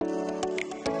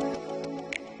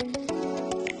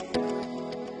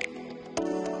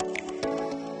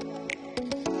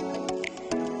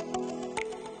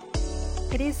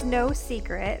is no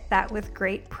secret that with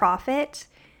great profit,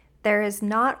 there is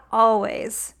not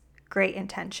always great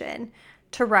intention.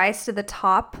 To rise to the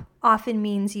top often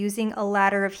means using a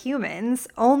ladder of humans.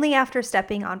 Only after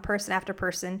stepping on person after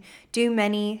person do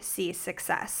many see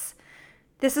success.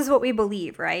 This is what we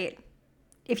believe, right?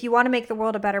 If you want to make the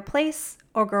world a better place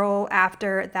or go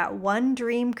after that one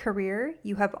dream career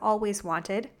you have always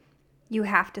wanted, you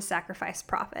have to sacrifice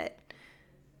profit.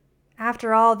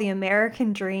 After all, the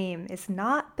American dream is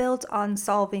not built on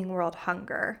solving world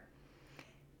hunger,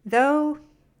 though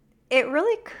it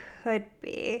really could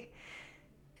be.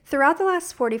 Throughout the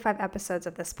last 45 episodes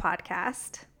of this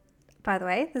podcast, by the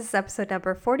way, this is episode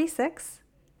number 46.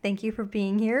 Thank you for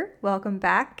being here. Welcome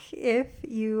back if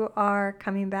you are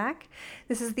coming back.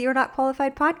 This is the You're Not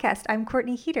Qualified podcast. I'm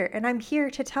Courtney Heater, and I'm here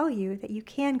to tell you that you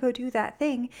can go do that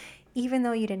thing, even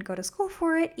though you didn't go to school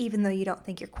for it, even though you don't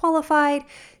think you're qualified.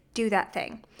 Do that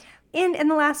thing. And in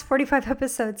the last 45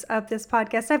 episodes of this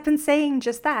podcast, I've been saying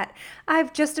just that.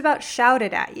 I've just about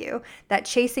shouted at you that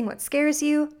chasing what scares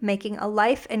you, making a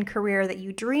life and career that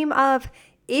you dream of,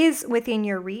 is within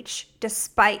your reach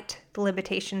despite the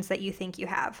limitations that you think you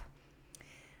have.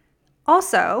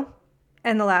 Also,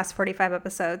 in the last 45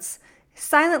 episodes,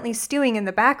 silently stewing in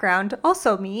the background,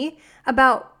 also me,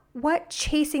 about what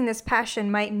chasing this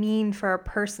passion might mean for a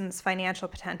person's financial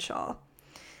potential.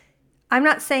 I'm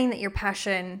not saying that your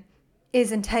passion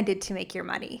is intended to make your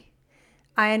money.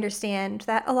 I understand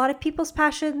that a lot of people's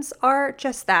passions are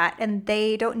just that, and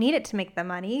they don't need it to make them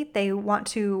money. They want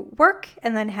to work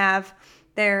and then have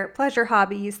their pleasure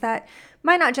hobbies that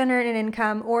might not generate an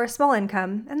income or a small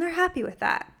income, and they're happy with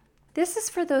that. This is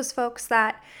for those folks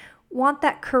that want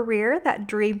that career, that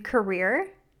dream career,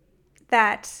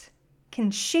 that can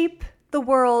shape the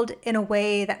world in a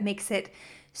way that makes it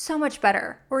so much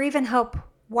better, or even help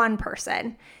one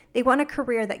person. They want a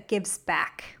career that gives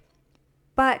back,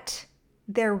 but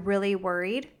they're really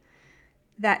worried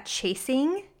that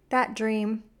chasing that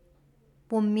dream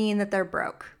will mean that they're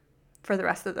broke for the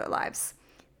rest of their lives.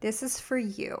 This is for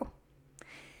you.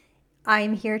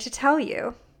 I'm here to tell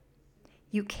you,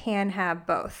 you can have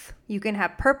both. You can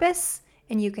have purpose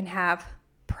and you can have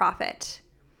profit.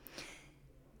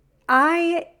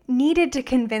 I needed to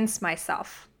convince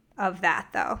myself of that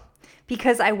though,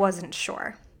 because I wasn't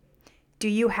sure. Do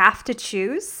you have to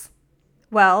choose?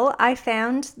 Well, I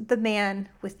found the man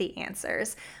with the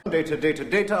answers.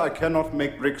 Data, I cannot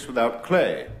make bricks without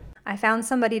clay. I found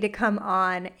somebody to come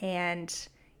on and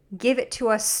give it to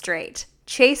us straight.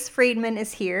 Chase Friedman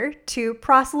is here to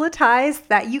proselytize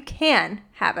that you can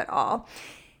have it all.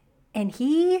 And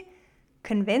he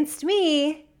convinced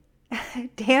me,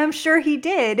 damn sure he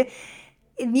did,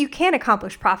 you can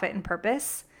accomplish profit and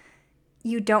purpose.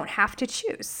 You don't have to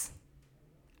choose.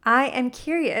 I am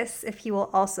curious if he will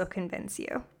also convince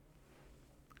you.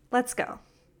 Let's go.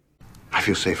 I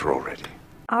feel safer already.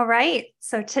 All right.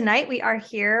 So tonight we are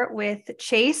here with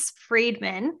Chase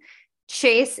Friedman.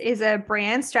 Chase is a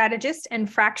brand strategist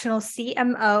and fractional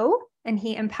CMO, and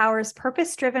he empowers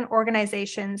purpose-driven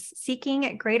organizations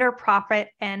seeking greater profit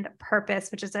and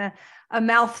purpose, which is a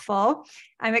mouthful.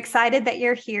 I'm excited that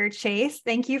you're here, Chase.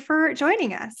 Thank you for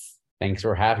joining us. Thanks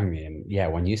for having me. And yeah,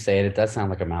 when you say it, it does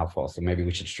sound like a mouthful. So maybe we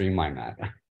should streamline that.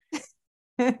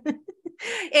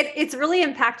 It's really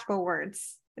impactful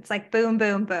words. It's like boom,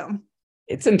 boom, boom.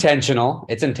 It's intentional,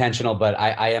 but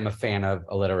I am a fan of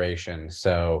alliteration.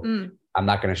 So I'm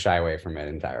not going to shy away from it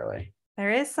entirely. There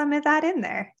is some of that in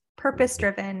there.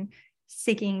 Purpose-driven,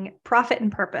 seeking profit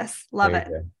and purpose. Love it.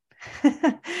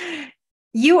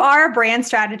 You are a brand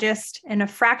strategist and a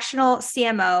fractional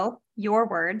CMO, your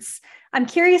words. I'm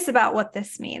curious about what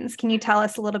this means. Can you tell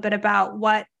us a little bit about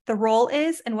what the role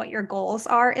is and what your goals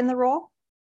are in the role?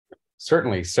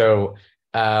 Certainly. So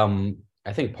I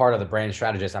think part of the brand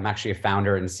strategist, I'm actually a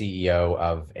founder and CEO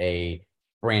of a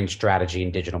brand strategy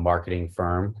and digital marketing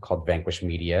firm called Vanquish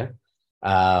Media.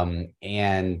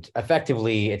 And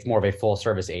effectively, it's more of a full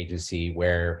service agency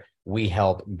where we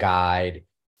help guide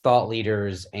thought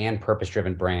leaders and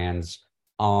purpose-driven brands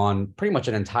on pretty much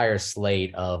an entire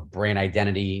slate of brand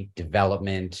identity,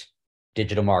 development,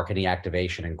 digital marketing,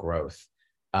 activation, and growth.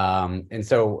 And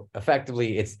so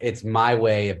effectively, it's my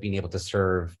way of being able to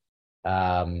serve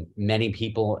many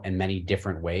people in many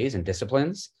different ways and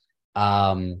disciplines.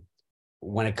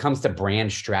 When it comes to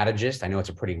brand strategist, I know it's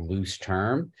a pretty loose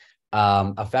term.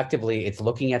 Effectively, it's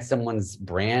looking at someone's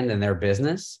brand and their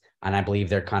business, and I believe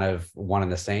they're kind of one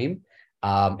and the same,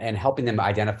 and helping them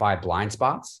identify blind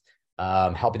spots,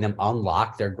 helping them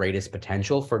unlock their greatest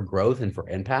potential for growth and for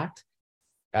impact.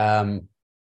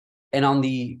 And on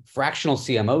the fractional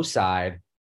CMO side,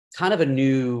 kind of a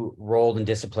new role and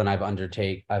discipline I've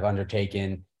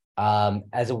undertaken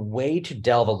as a way to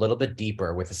delve a little bit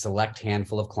deeper with a select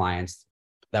handful of clients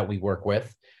that we work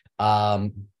with,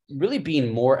 really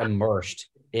being more immersed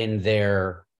in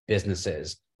their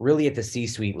businesses, really at the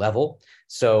C-suite level.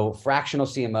 So fractional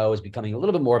CMO is becoming a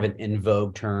little bit more of an in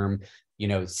vogue term. You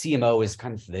know, CMO is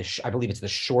kind of I believe it's the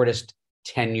shortest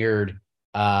tenured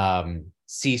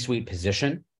C-suite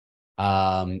position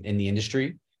in the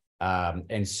industry.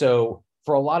 And so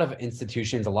for a lot of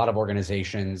institutions, a lot of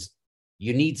organizations,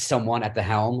 you need someone at the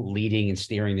helm leading and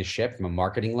steering the ship from a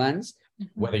marketing lens,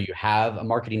 whether you have a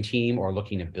marketing team or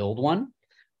looking to build one.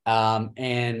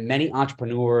 And many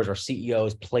entrepreneurs or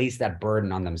CEOs place that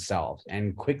burden on themselves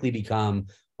and quickly become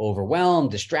overwhelmed,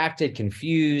 distracted,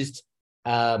 confused.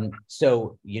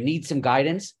 So you need some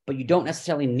guidance, but you don't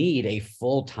necessarily need a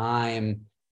full-time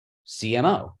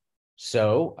CMO.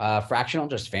 So fractional,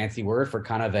 just fancy word for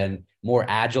kind of a more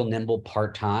agile, nimble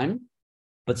part-time,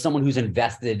 but someone who's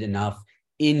invested enough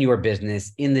in your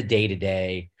business, in the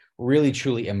day-to-day, really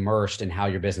truly immersed in how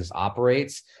your business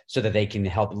operates so that they can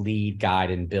help lead, guide,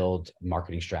 and build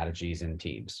marketing strategies and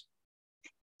teams.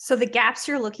 So the gaps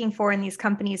you're looking for in these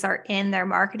companies are in their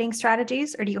marketing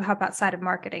strategies, or do you help outside of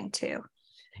marketing too?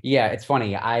 Yeah, it's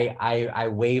funny. I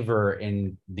waver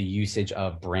in the usage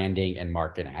of branding and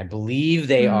marketing. I believe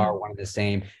they are one of the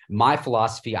same. My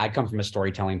philosophy, I come from a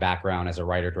storytelling background as a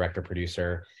writer, director,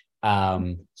 producer.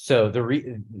 So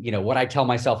what I tell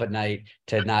myself at night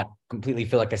to not completely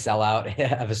feel like a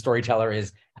sellout of a storyteller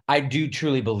is I do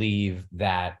truly believe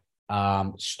that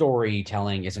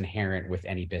storytelling is inherent with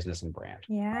any business and brand.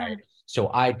 Yeah. Right?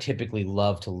 So I typically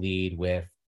love to lead with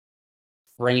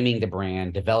framing the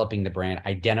brand, developing the brand,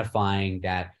 identifying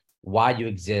that why you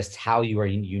exist, how you are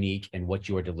unique, and what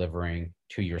you are delivering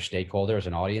to your stakeholders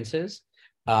and audiences.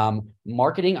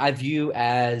 Marketing, I view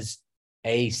as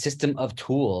a system of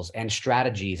tools and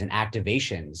strategies and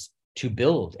activations to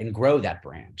build and grow that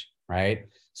brand, right?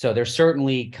 So they're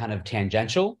certainly kind of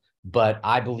tangential, but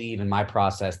I believe in my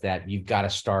process that you've got to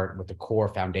start with the core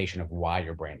foundation of why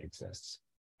your brand exists.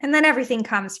 And then everything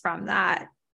comes from that.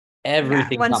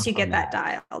 Everything once you get that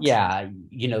dialed. Yeah.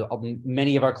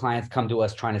 Many of our clients come to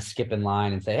us trying to skip in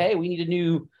line and say, hey, we need a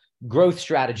new growth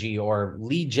strategy or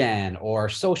lead gen or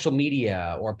social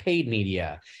media or paid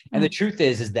media. And the truth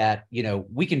is that,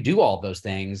 we can do all those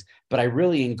things, but I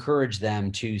really encourage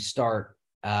them to start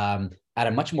at a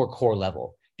much more core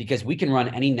level, because we can run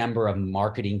any number of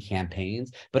marketing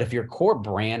campaigns, but if your core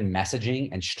brand messaging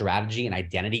and strategy and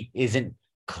identity isn't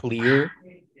clear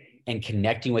and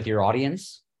connecting with your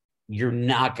audience, you're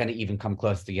not going to even come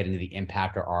close to getting to the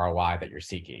impact or ROI that you're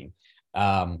seeking.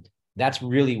 That's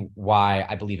really why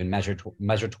I believe in measure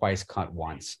twice, cut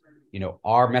once.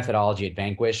 Our methodology at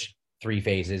Vanquish, 3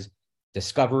 phases: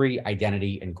 discovery,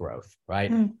 identity, and growth,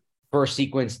 right? First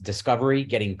sequence, discovery,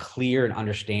 getting clear and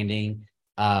understanding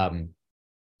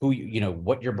who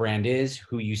what your brand is,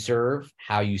 who you serve,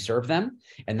 how you serve them.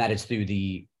 And that is through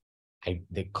the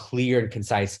clear and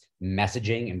concise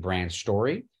messaging and brand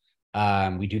story.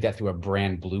 We do that through a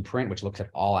brand blueprint, which looks at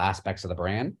all aspects of the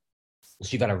brand. So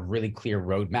you've got a really clear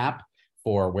roadmap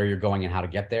for where you're going and how to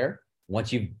get there.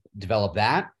 Once you've developed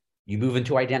that, you move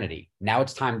into identity. Now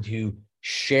it's time to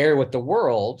share with the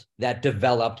world that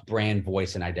developed brand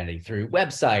voice and identity through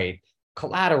website,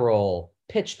 collateral,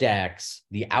 pitch decks,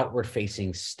 the outward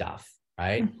facing stuff,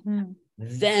 right?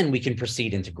 Then we can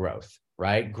proceed into growth,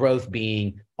 right? Growth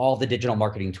being all the digital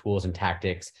marketing tools and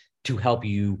tactics to help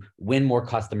you win more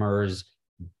customers,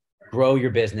 grow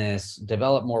your business,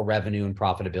 develop more revenue and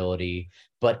profitability,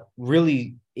 but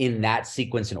really in that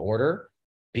sequence and order,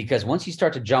 because once you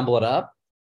start to jumble it up,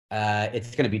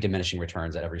 it's going to be diminishing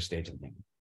returns at every stage of the game.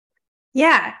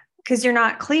 Yeah, because you're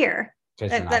not clear.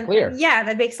 Clear. Yeah,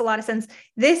 that makes a lot of sense.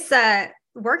 This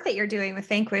work that you're doing with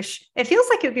Vanquish, it feels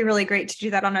like it would be really great to do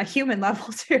that on a human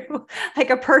level too. Like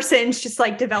a person's just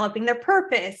like developing their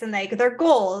purpose and like their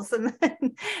goals and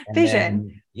then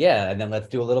vision. And then let's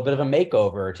do a little bit of a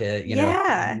makeover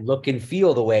to, look and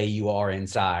feel the way you are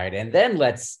inside. And then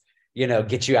let's,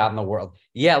 get you out in the world.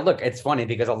 Yeah, look, it's funny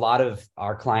because a lot of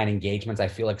our client engagements, I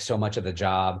feel like so much of the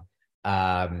job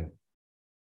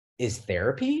is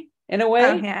therapy. In a way.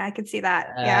 Oh, yeah, I could see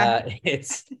that. Yeah.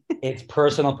 It's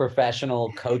personal,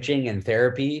 professional coaching and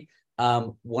therapy.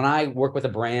 When I work with a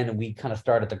brand and we kind of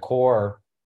start at the core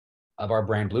of our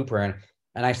brand blueprint,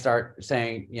 and I start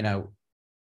saying,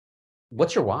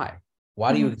 what's your why?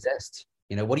 Why do you exist?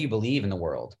 What do you believe in the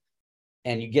world?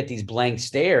 And you get these blank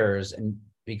stares, and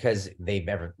because they've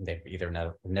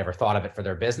either never thought of it for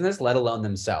their business, let alone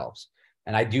themselves.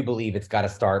 And I do believe it's got to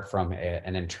start from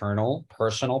an internal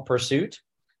personal pursuit.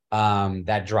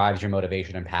 that drives your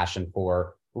motivation and passion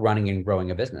for running and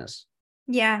growing a business.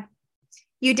 Yeah.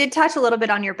 You did touch a little bit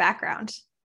on your background,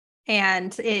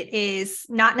 and it is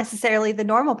not necessarily the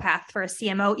normal path for a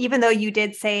CMO, even though you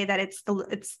did say that it's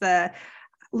the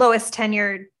lowest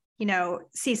tenured,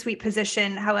 C-suite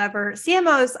position. However,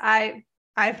 CMOs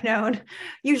I've known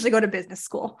usually go to business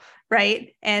school,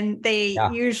 right? And they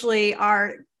usually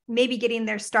are maybe getting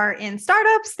their start in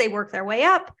startups, they work their way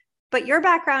up. But your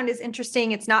background is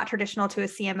interesting. It's not traditional to a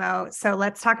CMO. So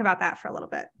let's talk about that for a little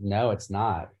bit. No, it's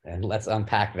not. And let's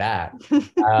unpack that.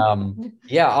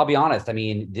 Yeah, I'll be honest. I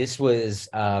mean, this was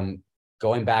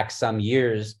going back some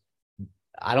years.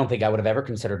 I don't think I would have ever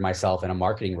considered myself in a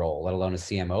marketing role, let alone a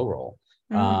CMO role.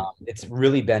 It's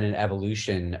really been an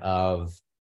evolution of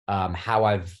how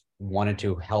I've wanted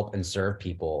to help and serve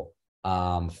people,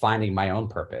 finding my own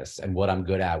purpose and what I'm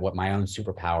good at, what my own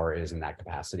superpower is in that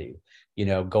capacity.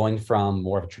 Going from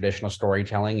more of a traditional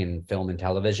storytelling in film and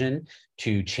television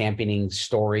to championing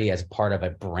story as part of a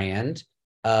brand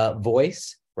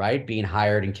voice, right? Being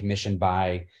hired and commissioned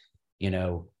by,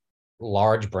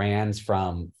 large brands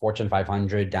from Fortune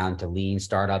 500 down to lean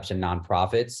startups and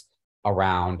nonprofits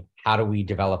around how do we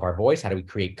develop our voice? How do we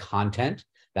create content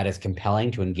that is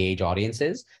compelling to engage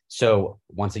audiences? So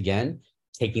once again,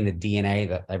 taking the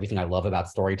DNA, everything I love about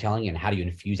storytelling, and how do you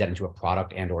infuse that into a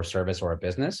product and or service or a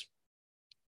business?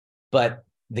 But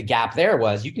the gap there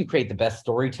was you can create the best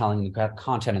storytelling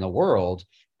content in the world.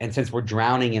 And since we're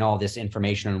drowning in all this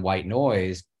information and white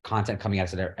noise, content coming at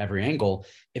us at every angle,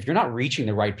 if you're not reaching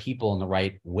the right people in the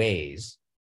right ways,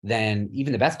 then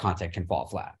even the best content can fall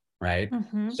flat, right?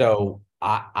 So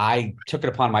I took it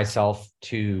upon myself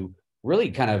to really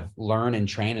kind of learn and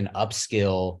train and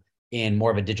upskill in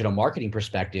more of a digital marketing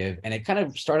perspective. And it kind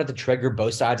of started to trigger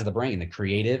both sides of the brain, the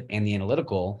creative and the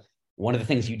analytical. One of the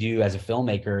things you do as a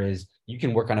filmmaker is you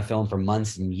can work on a film for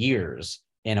months and years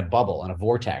in a bubble, in a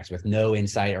vortex with no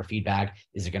insight or feedback.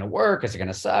 Is it going to work? Is it going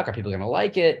to suck? Are people going to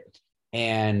like it?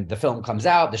 And the film comes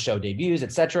out, the show debuts,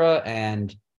 etc.,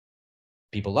 and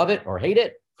people love it or hate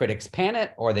it. Critics pan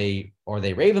it or they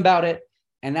rave about it.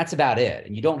 And that's about it.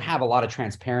 And you don't have a lot of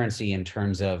transparency in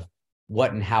terms of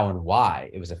what and how and why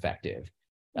it was effective.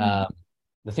 The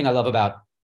thing I love about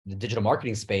the digital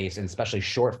marketing space, and especially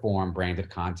short form branded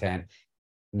content,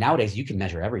 nowadays you can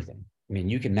measure everything. I mean,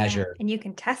 you can measure and you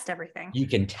can test everything. You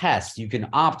can test, you can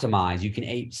optimize, you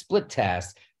can split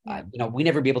test. We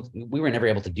were never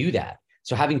able to do that.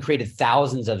 So having created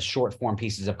thousands of short form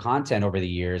pieces of content over the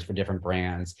years for different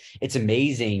brands, it's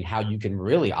amazing how you can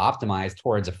really optimize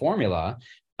towards a formula,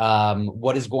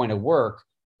 what is going to work,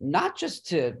 not just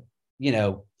to,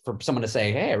 for someone to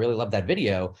say, hey, I really love that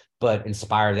video, but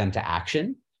inspire them to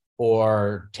action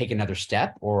or take another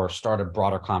step or start a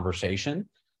broader conversation.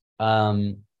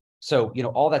 So,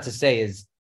 all that to say is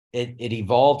it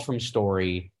evolved from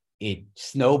story. It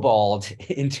snowballed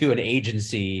into an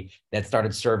agency that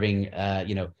started serving,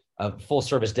 a full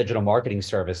service digital marketing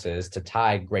services to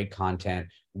tie great content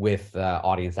with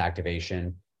audience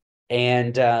activation.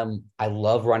 And I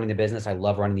love running the business. I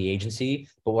love running the agency.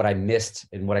 But what I missed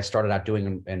and what I started out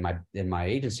doing in my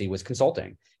agency was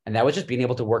consulting. And that was just being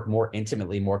able to work more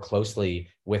intimately, more closely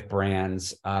with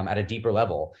brands at a deeper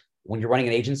level. When you're running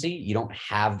an agency, you don't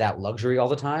have that luxury all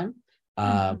the time.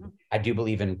 I do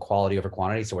believe in quality over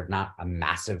quantity, so we're not a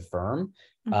massive firm.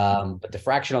 But the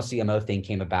fractional CMO thing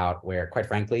came about where, quite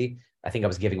frankly, I think I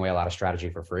was giving away a lot of strategy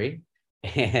for free,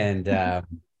 and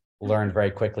learned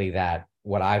very quickly that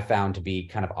what I found to be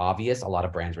kind of obvious, a lot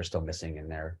of brands were still missing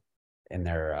in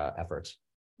their efforts.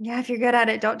 Yeah, if you're good at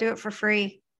it, don't do it for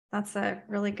free. That's a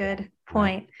really good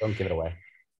point. No, don't give it away.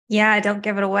 Yeah, don't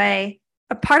give it away.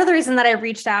 A part of the reason that I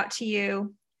reached out to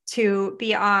you to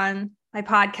be on my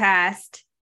podcast,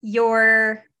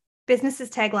 your business's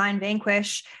tagline,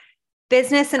 Vanquish,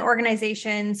 business and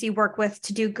organizations you work with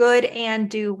to do good and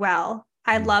do well.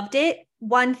 I loved it.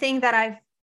 One thing that I've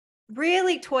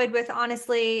really toyed with,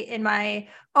 honestly, in my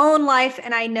own life,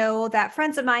 and I know that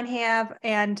friends of mine have,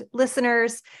 and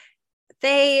listeners,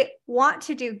 they want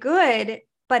to do good,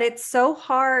 but it's so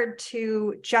hard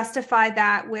to justify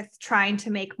that with trying to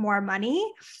make more money.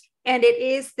 And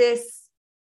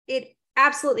it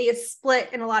absolutely is split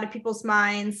in a lot of people's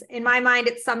minds. In my mind,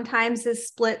 it sometimes is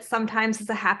split, sometimes is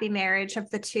a happy marriage of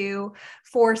the two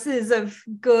forces of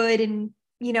good and,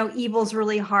 evil's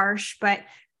really harsh, but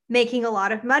making a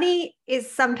lot of money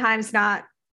is sometimes not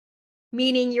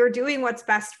meaning you're doing what's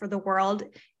best for the world.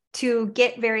 To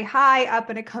get very high up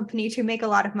in a company, to make a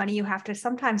lot of money, you have to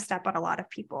sometimes step on a lot of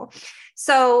people.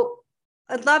 So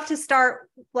I'd love to start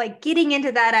getting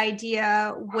into that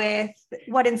idea with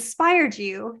what inspired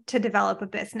you to develop a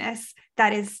business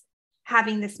that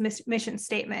having this mission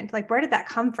statement? Like, where did that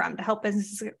come from to help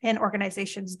businesses and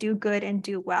organizations do good and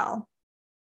do well?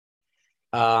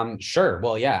 Sure.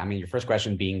 Well, yeah. I mean, your first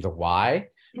question being the why.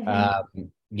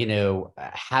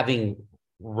 Having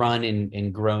run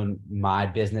and grown my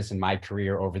business and my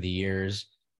career over the years,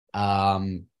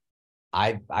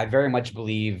 I very much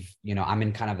believe, I'm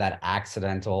in kind of that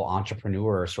accidental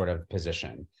entrepreneur sort of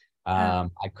position. I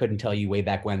couldn't tell you way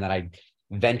back when that I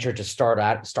ventured to start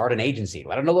an agency,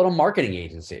 let alone a little marketing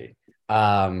agency.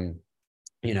 It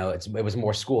was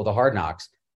more school, the hard knocks.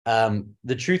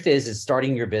 The truth is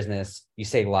starting your business, you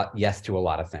say yes to a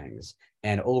lot of things.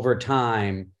 And over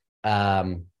time,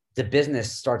 the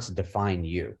business starts to define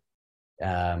you,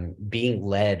 being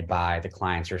led by the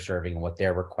clients you're serving and what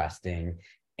they're requesting,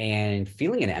 and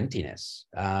feeling an emptiness.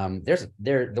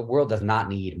 The world does not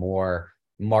need more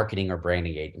marketing or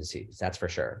branding agencies, that's for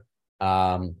sure.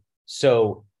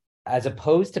 So as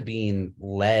opposed to being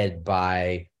led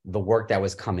by the work that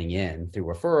was coming in through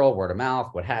referral, word of mouth,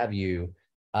 what have you,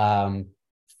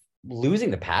 losing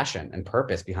the passion and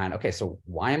purpose behind, okay, so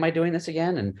why am I doing this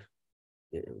again? And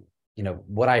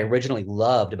what I originally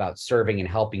loved about serving and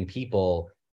helping people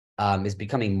is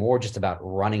becoming more just about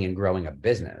running and growing a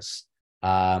business.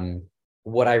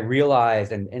 What I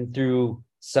realized, and through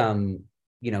some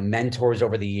mentors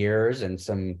over the years, and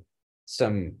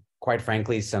some quite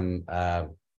frankly some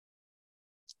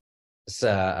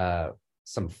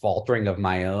faltering of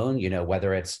my own,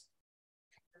 whether it's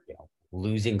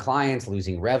losing clients,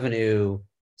 losing revenue,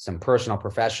 some personal,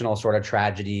 professional sort of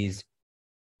tragedies,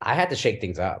 I had to shake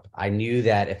things up. I knew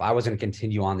that if I was going to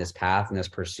continue on this path and this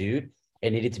pursuit,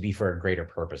 it needed to be for a greater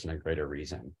purpose and a greater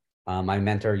reason. My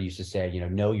mentor used to say,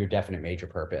 know your definite major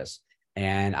purpose.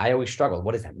 And I always struggled.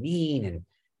 What does that mean? And,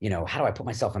 how do I put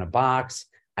myself in a box?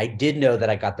 I did know that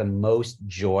I got the most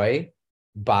joy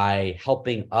by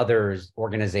helping others,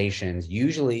 organizations,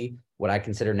 usually what I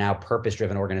consider now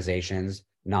purpose-driven organizations,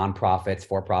 nonprofits,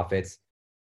 for-profits,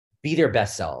 be their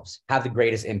best selves, have the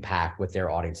greatest impact with their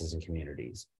audiences and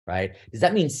communities, right? Does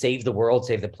that mean save the world,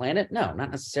 save the planet? No, not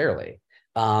necessarily.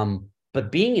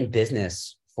 But being in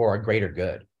business for a greater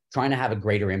good, trying to have a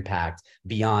greater impact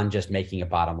beyond just making a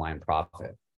bottom line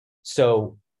profit.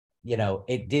 So,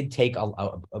 it did take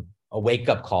a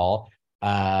wake-up call.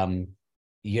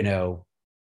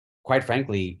 Quite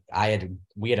frankly,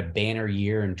 we had a banner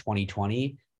year in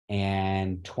 2020,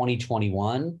 and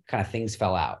 2021 kind of things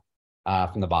fell out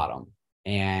from the bottom,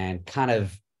 and kind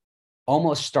of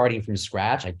almost starting from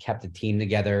scratch. I kept the team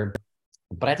together,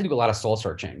 but I had to do a lot of soul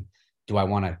searching. Do I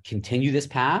want to continue this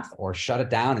path or shut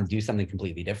it down and do something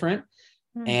completely different?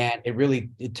 And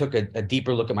it took a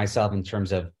deeper look at myself in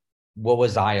terms of what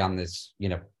was I on this,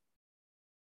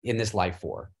 in this life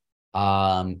for?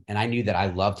 And I knew that I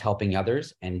loved helping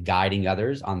others and guiding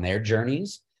others on their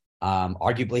journeys.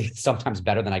 Arguably sometimes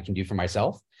better than I can do for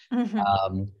myself.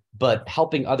 But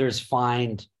helping others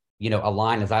find, a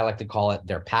line, as I like to call it,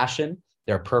 their passion,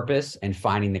 their purpose, and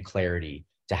finding the clarity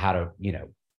to how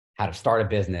to start a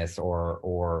business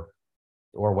or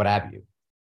what have you.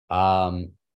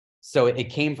 So it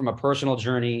came from a personal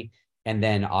journey, and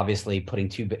then obviously putting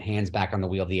two hands back on the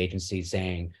wheel of the agency,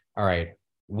 saying, all right,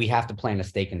 we have to plant a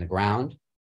stake in the ground.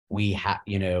 We have,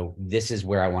 this is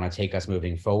where I want to take us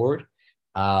moving forward.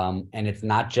 And it's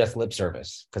not just lip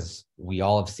service, because we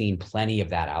all have seen plenty of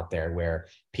that out there where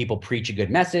people preach a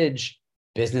good message,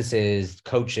 businesses,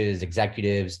 coaches,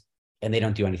 executives, and they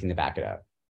don't do anything to back it up.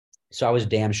 So I was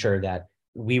damn sure that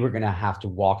we were going to have to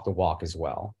walk the walk as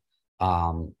well.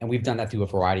 And we've done that through a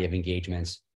variety of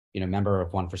engagements, member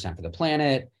of 1% for the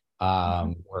Planet.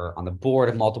 We're on the board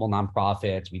of multiple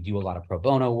nonprofits. We do a lot of pro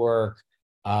bono work.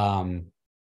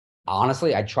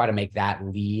 Honestly, I try to make that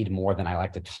lead more than I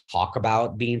like to talk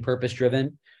about being purpose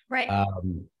driven. Right.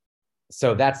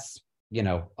 So that's,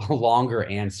 a longer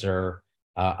answer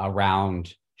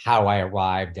around how I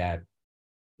arrived at,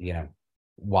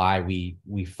 why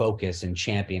we focus and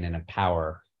champion and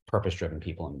empower purpose driven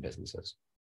people and businesses.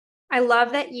 I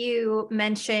love that you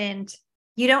mentioned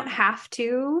you don't have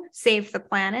to save the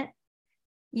planet.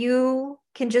 You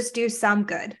can just do some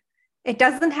good. It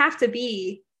doesn't have to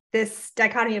be this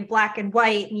dichotomy of black and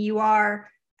white, and you are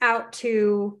out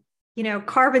to,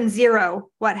 carbon zero,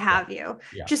 what have you.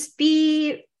 Yeah. Just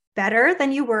be better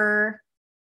than you were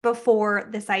before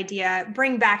this idea.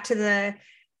 Bring back to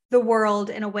the world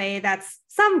in a way that's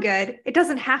some good. It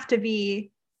doesn't have to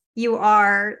be you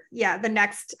are, the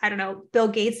next, I don't know, Bill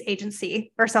Gates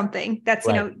agency or something that's,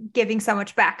 right, giving so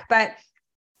much back. But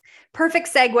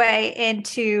perfect segue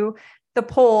into the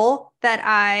poll that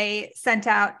I sent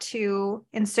out to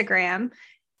Instagram.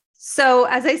 So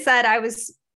as I said, I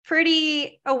was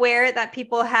pretty aware that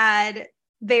people had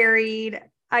varied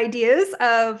ideas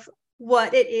of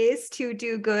what it is to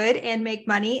do good and make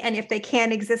money, and if they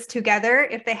can exist together,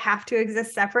 if they have to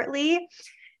exist separately.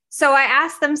 So I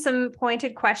asked them some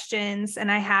pointed questions,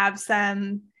 and I have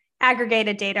some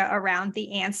aggregated data around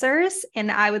the answers. And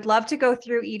I would love to go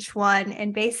through each one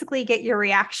and basically get your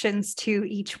reactions to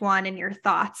each one and your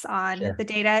thoughts on the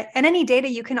data, and any data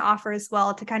you can offer as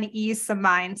well to kind of ease some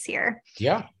minds here.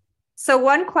 Yeah. So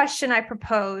one question I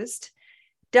proposed: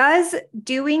 does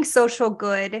doing social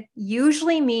good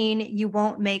usually mean you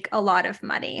won't make a lot of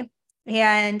money?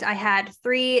 And I had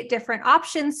 3 different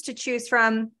options to choose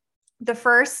from. The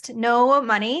first, no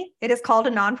money. It is called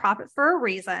a nonprofit for a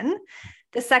reason.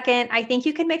 The second, I think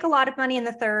you can make a lot of money. And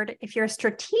the third, if you're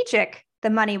strategic,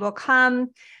 the money will come.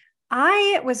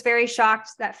 I was very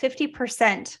shocked that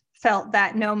 50% felt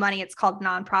that no money, it's called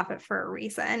nonprofit for a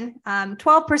reason.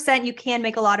 12%, you can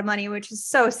make a lot of money, which is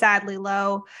so sadly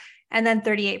low. And then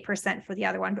 38% for the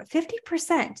other one. But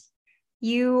 50%,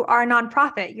 you are a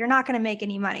nonprofit. You're not going to make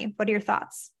any money. What are your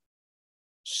thoughts?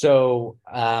 So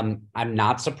I'm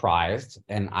not surprised,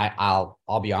 and I'll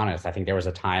be honest. I think there was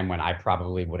a time when I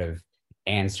probably would have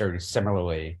answered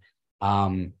similarly.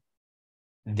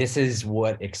 This is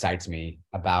what excites me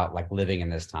about like living in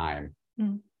this time.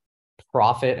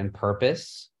 Profit and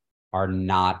purpose are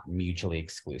not mutually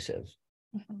exclusive.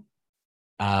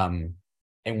 And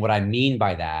what I mean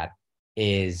by that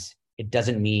is it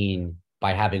doesn't mean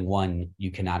by having one,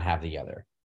 you cannot have the other.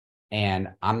 And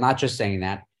I'm not just saying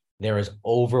that. There is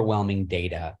overwhelming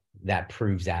data that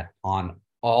proves that on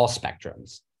all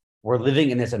spectrums. We're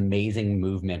living in this amazing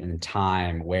movement and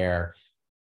time where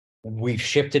we've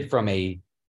shifted from a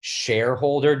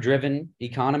shareholder-driven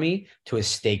economy to a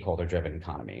stakeholder-driven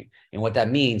economy. And what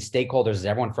that means, stakeholders is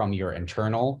everyone from your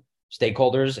internal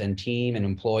stakeholders and team and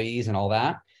employees and all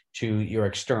that to your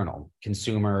external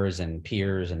consumers and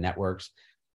peers and networks.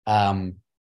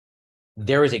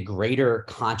 There is a greater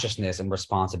consciousness and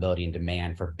responsibility and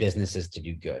demand for businesses to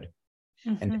do good.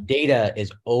 And the data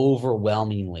is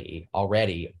overwhelmingly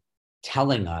already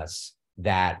telling us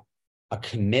that a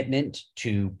commitment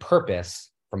to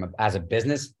purpose as a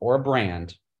business or a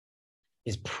brand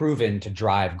is proven to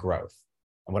drive growth.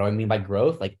 And what do I mean by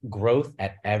growth? Like growth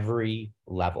at every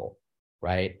level,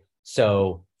 right?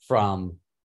 So from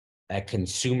a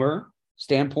consumer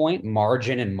standpoint,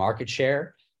 margin and market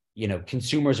share,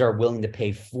 consumers are willing to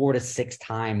pay 4 to 6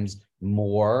 times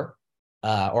more,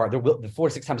 or they're 4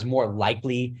 to 6 times more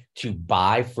likely to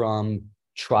buy from,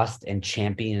 trust, and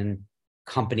champion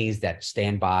companies that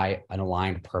stand by an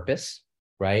aligned purpose,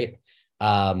 right?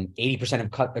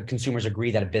 80% of consumers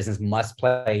agree that a business must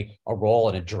play a role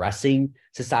in addressing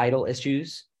societal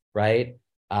issues, right?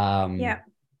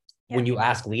 When you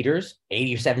ask leaders,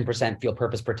 87% feel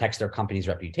purpose protects their company's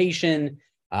reputation.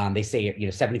 They say,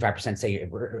 75% say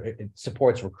it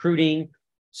supports recruiting.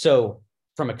 So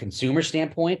from a consumer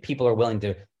standpoint, people are willing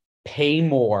to pay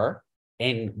more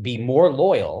and be more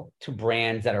loyal to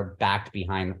brands that are backed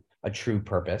behind a true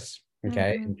purpose,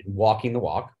 okay, and walking the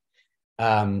walk.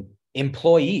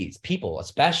 Employees, people,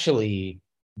 especially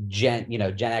Gen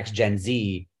X, Gen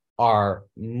Z, are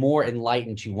more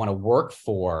enlightened to want to work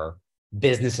for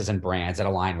businesses and brands that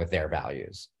align with their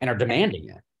values and are demanding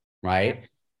it, right?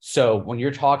 So when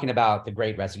you're talking about the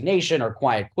Great Resignation or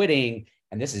quiet quitting,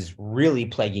 and this is really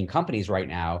plaguing companies right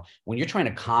now, when you're trying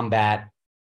to combat,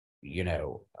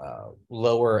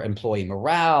 lower employee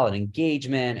morale and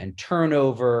engagement and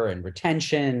turnover and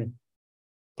retention,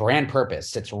 brand purpose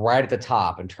sits right at the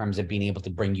top in terms of being able to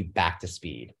bring you back to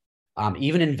speed.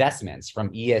 Even investments from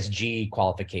ESG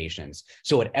qualifications.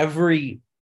 So at every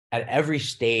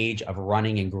stage of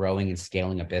running and growing and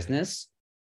scaling a business,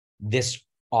 this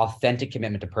authentic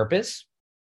commitment to purpose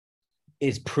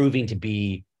is proving to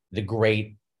be the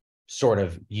great sort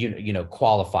of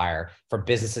qualifier for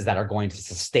businesses that are going to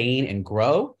sustain and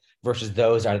grow versus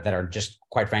those that are just,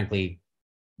 quite frankly,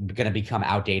 going to become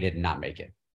outdated and not make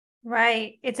it.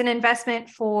 Right. It's an investment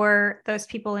for those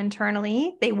people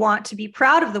internally. They want to be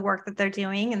proud of the work that they're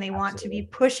doing, and they want to be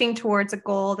pushing towards a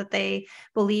goal that they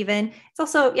believe in. It's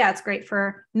also, it's great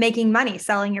for making money,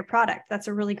 selling your product. That's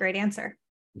a really great answer.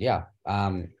 Yeah.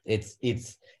 It's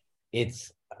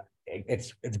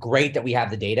great that we have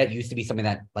the data. It used to be something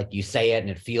that, like, you say it and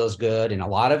it feels good. And a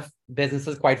lot of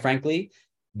businesses, quite frankly,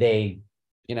 they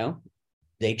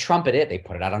trumpet it. They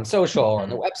put it out on social or on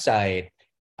their website.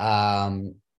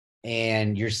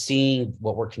 And you're seeing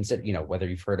what we're considering, whether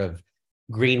you've heard of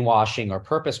greenwashing or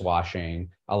purpose washing,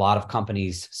 a lot of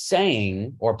companies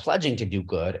saying or pledging to do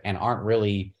good and aren't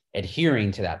really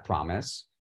adhering to that promise.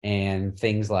 And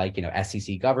things like,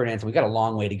 SEC governance, we've got a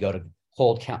long way to go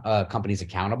hold companies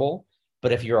accountable.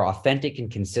 But if you're authentic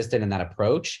and consistent in that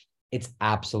approach, it's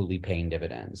absolutely paying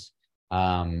dividends.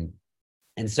 And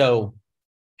so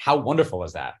how wonderful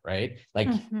is that, right? Like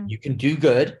you can do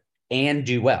good and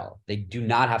do well. They do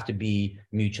not have to be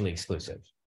mutually exclusive.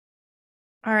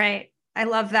 All right. I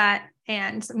love that.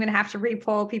 And I'm going to have to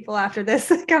re-poll people after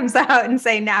this comes out and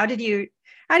say, how do you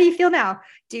feel now?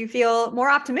 Do you feel more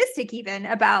optimistic even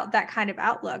about that kind of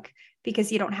outlook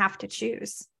because you don't have to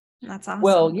choose? That's awesome.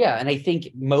 Well, yeah. And I think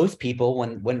most people,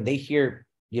 when they hear,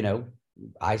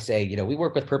 I say, we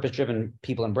work with purpose-driven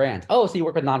people and brands. Oh, so you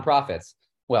work with nonprofits.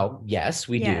 Well, yes,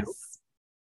 we do.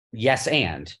 Yes.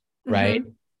 And right.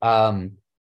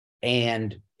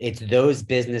 And it's those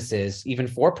businesses, even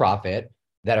for profit,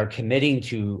 that are committing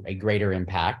to a greater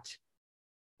impact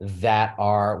that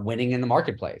are winning in the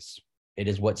marketplace. It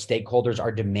is what stakeholders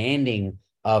are demanding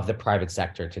of the private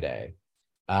sector today.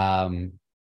 And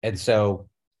so,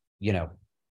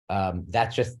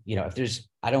 that's just,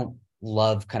 I don't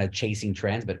love kind of chasing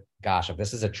trends, but gosh, if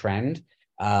this is a trend,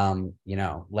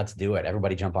 let's do it.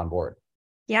 Everybody jump on board.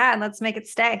 Yeah. And let's make it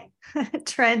stay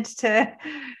trend to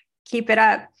keep it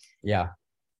up. Yeah.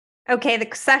 Okay.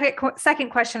 The second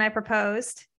question I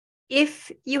proposed,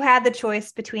 if you had the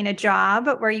choice between a job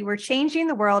where you were changing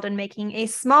the world and making a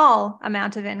small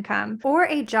amount of income, or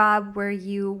a job where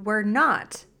you were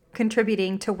not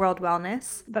contributing to world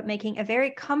wellness, but making a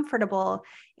very comfortable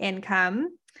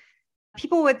income,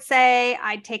 people would say,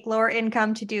 I'd take lower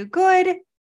income to do good.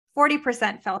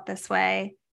 40% felt this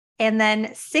way. And then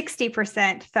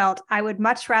 60% felt I would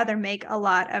much rather make a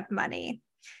lot of money.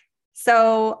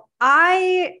 So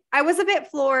I was a bit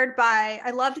floored by,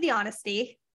 I loved the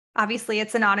honesty. Obviously,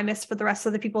 it's anonymous for the rest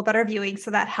of the people that are viewing, so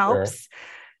that helps. Sure.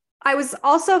 I was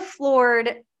also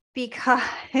floored because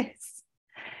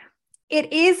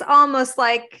it is almost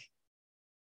like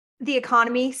the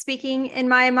economy speaking in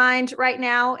my mind right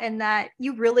now, and that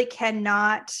you really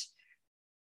cannot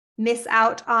miss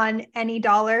out on any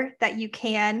dollar that you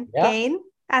can gain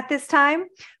at this time.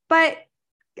 But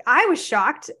I was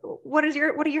shocked. What are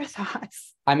your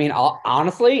thoughts? I mean,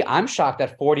 honestly, I'm shocked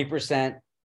that 40%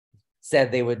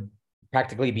 said they would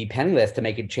practically be penniless to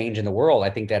make a change in the world. I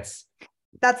think that's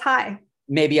high.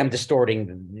 Maybe I'm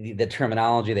distorting the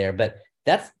terminology there, but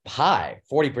that's high,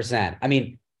 40%. I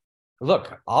mean,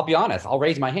 look, I'll be honest. I'll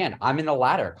raise my hand. I'm in the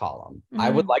latter column. I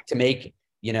would like to make,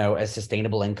 a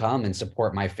sustainable income and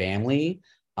support my family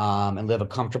and live a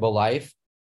comfortable life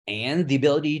and the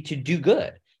ability to do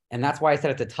good. And that's why I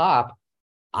said at the top,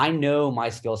 I know my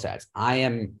skill sets.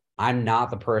 I'm not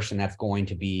the person that's going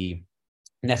to be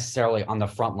necessarily on the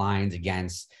front lines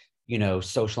against,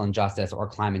 social injustice or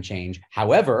climate change.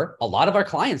 However, a lot of our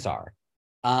clients are.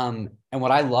 And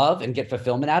what I love and get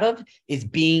fulfillment out of is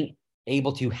being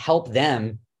able to help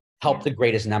them help the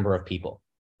greatest number of people,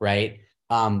 right?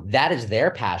 That is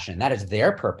their passion. That is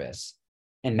their purpose.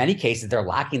 In many cases, they're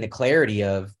lacking the clarity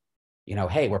of,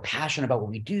 hey, we're passionate about what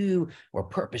we do. We're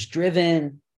purpose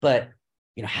driven, but,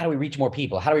 how do we reach more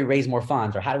people? How do we raise more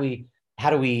funds? Or how do we,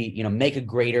 make a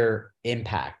greater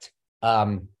impact?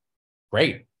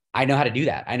 Great. I know how to do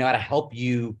that. I know how to help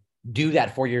you do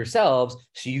that for yourselves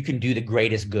so you can do the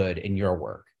greatest good in your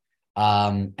work.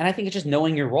 And I think it's just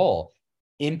knowing your role.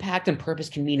 Impact and purpose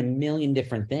can mean a million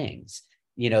different things.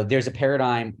 There's a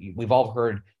paradigm, we've all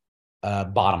heard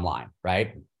bottom line,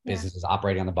 right? Businesses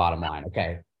operating on the bottom line.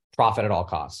 Okay. Profit at all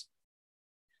costs.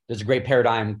 There's a great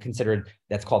paradigm considered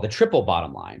that's called the triple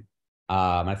bottom line.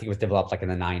 I think it was developed like in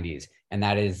the 90s. And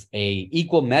that is a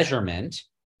equal measurement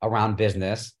around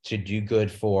business to do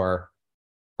good for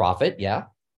profit. Yeah.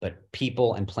 But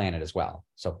people and planet as well.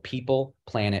 So people,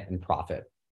 planet, and profit.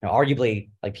 Now,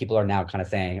 arguably, like people are now kind of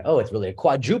saying, oh, it's really a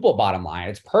quadruple bottom line.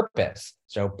 It's purpose.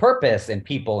 So purpose and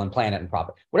people and planet and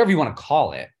profit, whatever you want to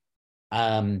call it.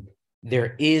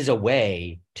 There is a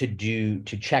way to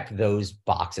check those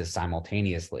boxes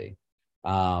simultaneously.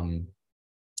 And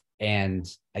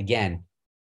again,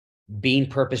 being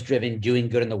purpose-driven, doing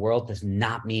good in the world does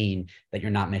not mean that you're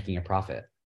not making a profit.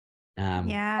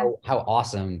 How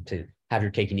awesome to have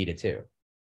your cake and eat it too.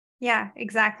 Yeah,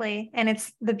 exactly. And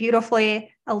it's the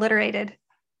beautifully alliterated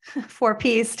 4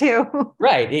 Ps too.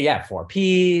 Right. Yeah. 4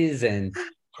 Ps and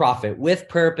profit with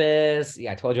purpose.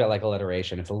 Yeah. I told you I like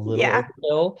alliteration. It's a little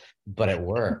overkill, but it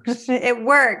works. It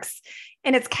works.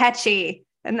 And it's catchy.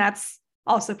 And that's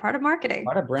also part of marketing.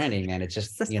 Part of branding, man. It's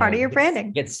just part of your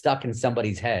branding. Gets stuck in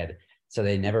somebody's head so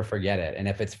they never forget it. And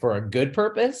if it's for a good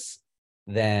purpose,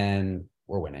 then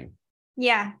we're winning.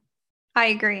 Yeah, I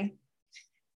agree.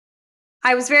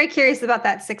 I was very curious about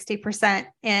that 60%.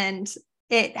 And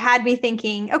it had me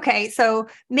thinking, okay, so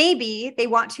maybe they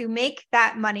want to make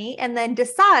that money and then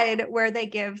decide where they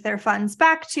give their funds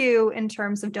back to in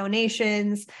terms of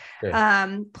donations,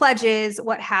 Sure. pledges,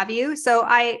 what have you. So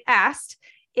I asked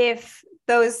if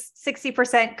those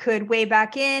 60% could weigh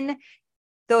back in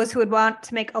those who would want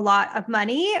to make a lot of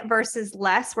money versus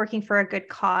less working for a good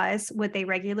cause, would they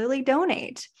regularly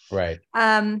donate? Right.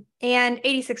 And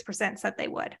 86% said they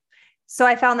would. So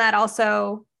I found that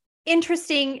also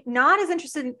interesting, not as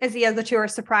interesting as the other two are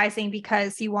surprising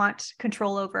because you want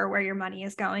control over where your money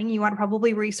is going. You want to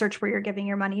probably research where you're giving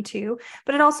your money to,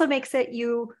 but it also makes it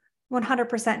you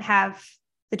 100% have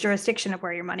the jurisdiction of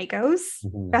where your money goes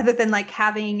rather than like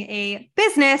having a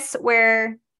business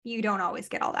where you don't always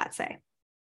get all that say.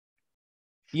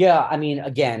 Yeah, I mean,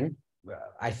 again,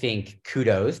 I think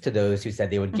kudos to those who said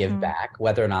they would give back,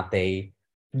 whether or not they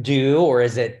do, or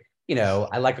is it,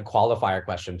 I like a qualifier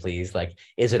question, please. Like,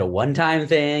 is it a one-time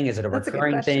thing? Is it a That's a good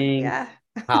recurring question. thing? Yeah.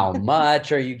 How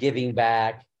much are you giving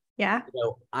back? Yeah.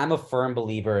 I'm a firm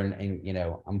believer in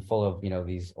I'm full of,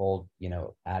 these old,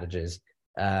 adages.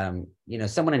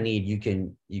 Someone in need,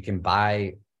 you can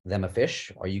buy them a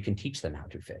fish or you can teach them how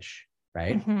to fish,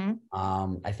 right?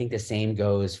 I think the same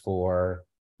goes for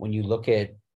when you look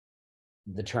at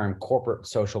the term corporate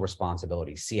social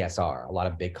responsibility, CSR. A lot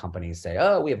of big companies say,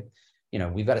 oh, we've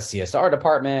got a CSR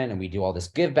department and we do all this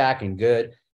give back and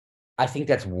good. I think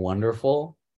that's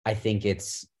wonderful. I think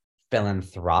it's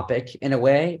philanthropic in a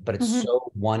way, but it's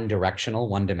so one-directional,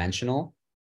 one-dimensional.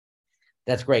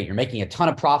 That's great. You're making a ton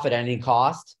of profit at any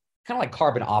cost, kind of like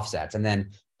carbon offsets. And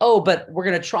then, but we're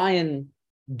going to try and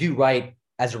do right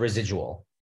as a residual.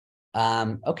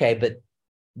 Okay, but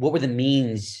what were the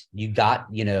means you got,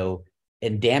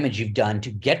 and damage you've done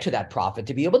to get to that profit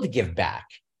to be able to give back?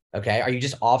 Okay. Are you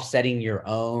just offsetting your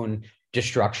own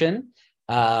destruction?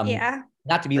 Yeah.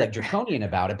 Not to be like draconian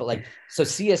about it, but like, so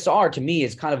CSR to me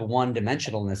is kind of one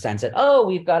dimensional in the sense that,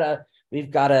 we've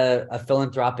got a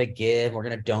philanthropic give. We're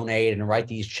going to donate and write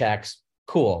these checks.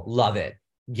 Cool. Love it.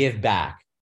 Give back.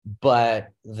 But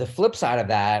the flip side of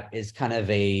that is kind of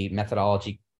a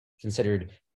methodology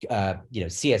considered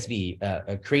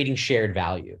CSV, creating shared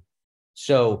value.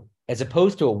 So as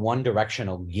opposed to a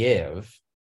one-directional give,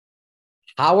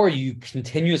 how are you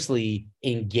continuously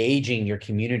engaging your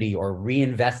community or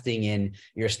reinvesting in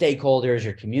your stakeholders,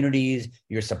 your communities,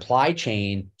 your supply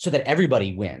chain so that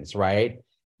everybody wins, right?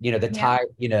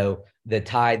 The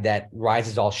tide that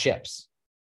rises all ships.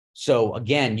 So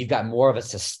again, you've got more of a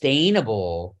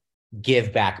sustainable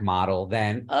give back model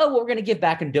than, we're going to give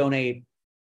back and donate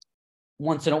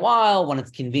once in a while when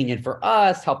it's convenient for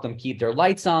us, help them keep their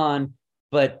lights on.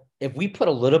 But if we put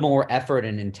a little more effort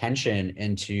and intention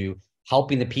into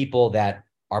helping the people that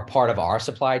are part of our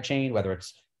supply chain, whether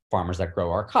it's farmers that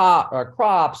grow our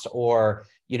crops or,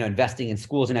 investing in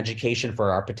schools and education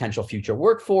for our potential future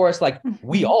workforce, like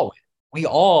we all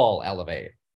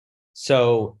elevate.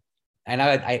 So, and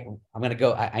I'm going to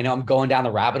go, I know I'm going down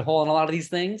the rabbit hole in a lot of these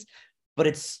things, but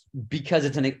it's because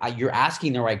you're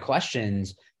asking the right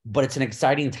questions, but it's an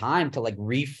exciting time to like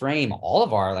reframe all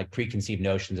of our like preconceived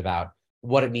notions about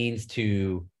what it means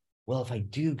to, well, if I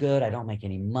do good, I don't make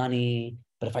any money,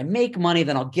 but if I make money,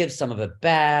 then I'll give some of it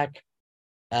back.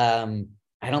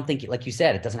 I don't think, like you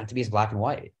said, it doesn't have to be as black and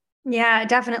white. Yeah, it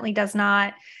definitely does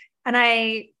not.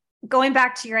 And going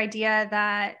back to your idea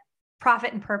that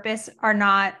profit and purpose are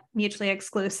not mutually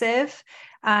exclusive,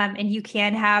 and you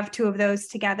can have two of those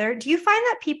together. Do you find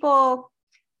that people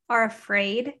are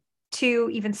afraid to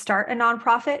even start a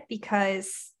nonprofit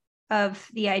because of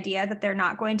the idea that they're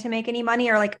not going to make any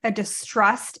money, or like a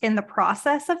distrust in the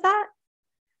process of that?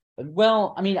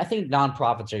 Well, I mean, I think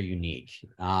nonprofits are unique.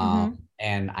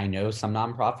 And I know some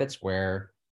nonprofits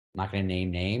where I'm not going to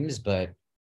name names, but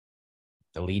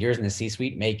the leaders in the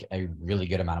C-suite make a really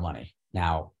good amount of money.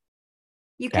 Now,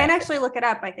 you can actually look it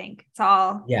up. I think it's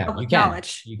all public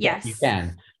knowledge. You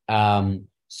can.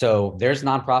 So there's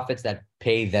nonprofits that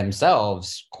pay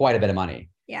themselves quite a bit of money.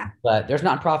 Yeah. But there's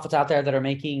nonprofits out there that are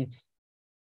making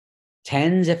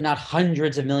tens, if not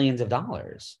hundreds of millions of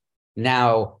dollars.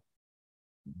 Now,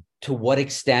 to what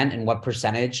extent and what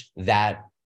percentage that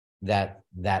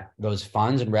those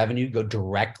funds and revenue go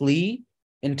directly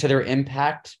into their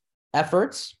impact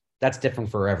efforts, that's different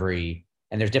for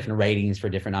and there's different ratings for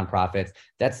different nonprofits.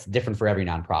 That's different for every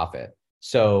nonprofit.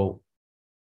 So,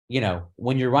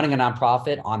 when you're running a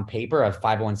nonprofit on paper of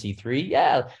 501c3,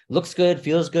 yeah, looks good,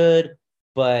 feels good,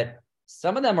 but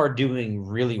some of them are doing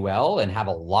really well and have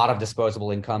a lot of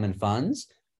disposable income and funds,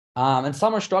 and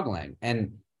some are struggling.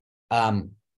 And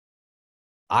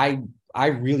I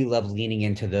really love leaning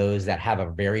into those that have a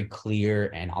very clear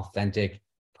and authentic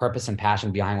purpose and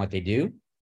passion behind what they do.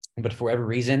 but for whatever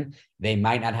reason, they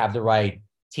might not have the right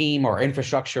team or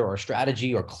infrastructure or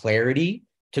strategy or clarity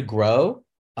to grow.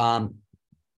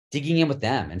 Digging in with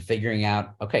them and figuring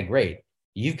out, okay, great,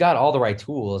 you've got all the right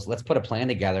tools. Let's put a plan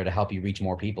together to help you reach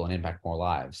more people and impact more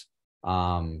lives.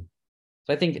 So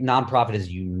I think nonprofit is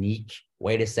a unique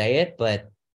way to say it,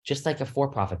 but just like a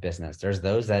for-profit business, there's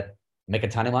those that make a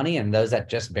ton of money and those that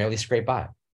just barely scrape by.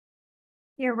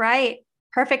 You're right.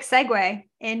 Perfect segue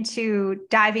into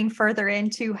diving further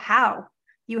into how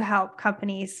you help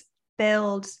companies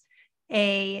build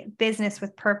a business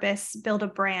with purpose, build a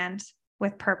brand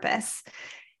with purpose.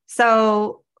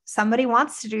 So somebody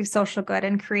wants to do social good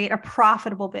and create a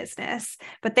profitable business,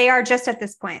 but they are just at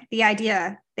this point, the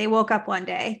idea, they woke up one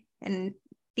day and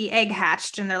the egg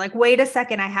hatched and they're like, wait a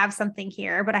second, I have something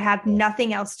here, but I have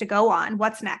nothing else to go on.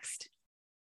 What's next?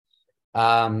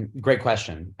 Great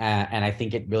question. And I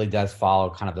think it really does follow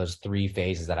kind of those three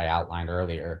phases that I outlined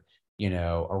earlier.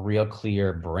 A real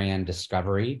clear brand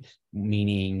discovery,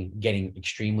 meaning getting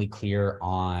extremely clear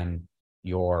on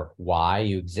your why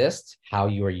you exist, how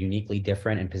you are uniquely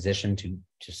different and positioned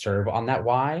to serve on that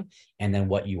why, and then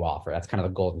what you offer. That's kind of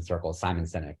the golden circle of Simon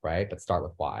Sinek, right? But start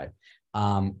with why.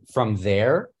 From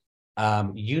there,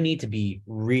 you need to be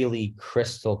really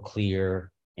crystal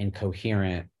clear and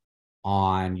coherent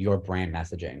on your brand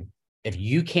messaging. If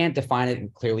you can't define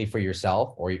it clearly for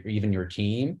yourself or even your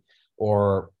team,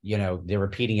 or they're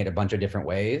repeating it a bunch of different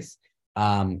ways,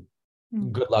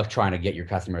 good luck trying to get your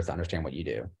customers to understand what you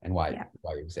do and why you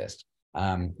exist.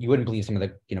 You wouldn't believe some of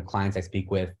the clients I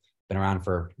speak with, been around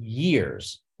for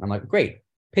years. I'm like, great,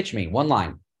 pitch me one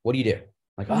line. What do you do?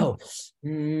 I'm like,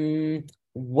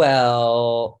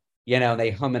 well, they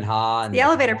hum and ha. And the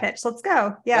elevator pitch. Let's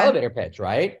go. Yeah. Elevator pitch,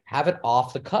 right? Have it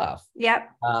off the cuff. Yep.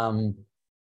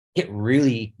 Get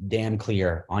really damn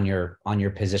clear on your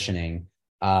positioning,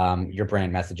 your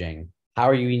brand messaging. How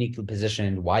are you uniquely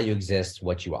positioned? Why you exist?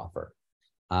 What you offer.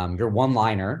 Your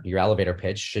one-liner, your elevator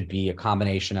pitch should be a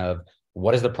combination of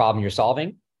what is the problem you're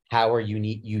solving? How are you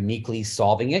uniquely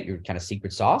solving it? Your kind of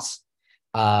secret sauce.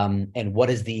 And what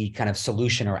is the kind of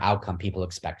solution or outcome people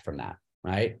expect from that,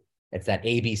 right? It's that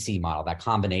ABC model, that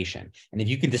combination. And if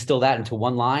you can distill that into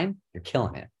one line, you're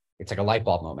killing it. It's like a light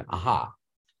bulb moment. Aha.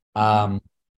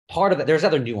 Part of that, there's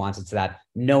other nuances to that.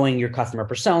 Knowing your customer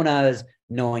personas,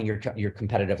 knowing your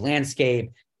competitive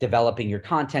landscape, developing your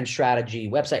content strategy,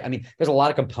 website. I mean, there's a lot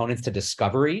of components to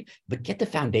discovery, but get the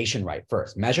foundation right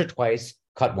first. Measure twice,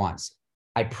 cut once.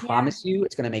 I promise you,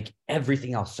 it's going to make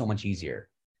everything else so much easier.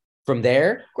 From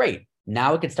there, great.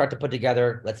 Now we can start to put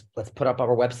together, let's put up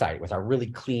our website with our really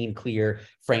clean, clear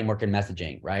framework and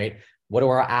messaging, right? What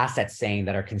are our assets saying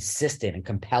that are consistent and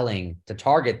compelling to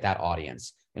target that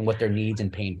audience and what their needs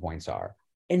and pain points are?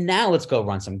 And now let's go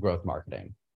run some growth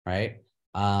marketing, right?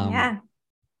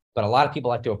 But a lot of people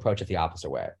like to approach it the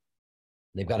opposite way.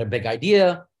 They've got a big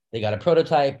idea, they got a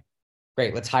prototype.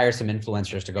 Great, let's hire some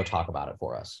influencers to go talk about it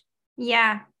for us.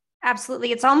 Yeah,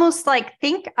 absolutely. It's almost like,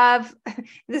 think of,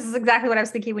 this is exactly what I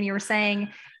was thinking when you were saying,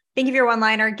 think of your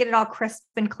one-liner, get it all crisp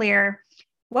and clear.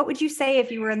 What would you say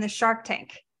if you were in the Shark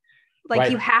Tank? Like,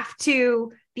 right. You have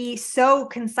to be so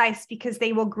concise because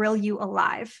they will grill you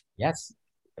alive. Yes.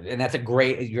 And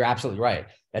you're absolutely right.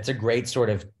 That's a great sort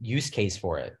of use case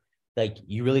for it. Like,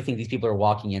 you really think these people are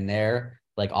walking in there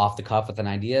like off the cuff with an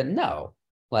idea? No.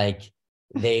 Like,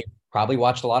 they probably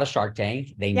watched a lot of Shark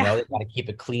Tank. They know they've got to keep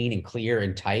it clean and clear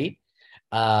and tight.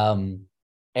 And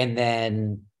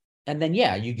then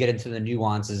you get into the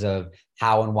nuances of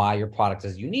how and why your product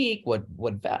is unique, what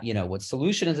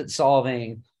solution is it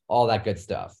solving, all that good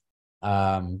stuff.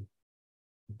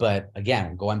 But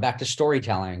again, going back to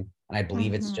storytelling, and I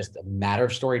believe it's just a matter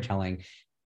of storytelling.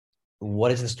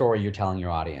 What is the story you're telling your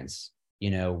audience?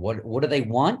 What do they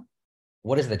want?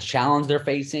 What is the challenge they're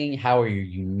facing? How are you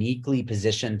uniquely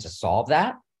positioned to solve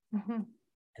that? And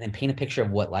then paint a picture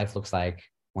of what life looks like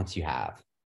once you have.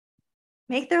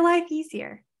 Make their life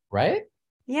easier. Right?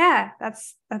 Yeah,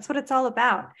 that's what it's all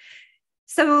about.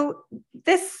 So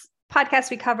this podcast,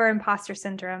 we cover imposter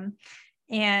syndrome.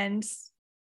 And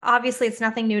obviously it's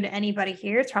nothing new to anybody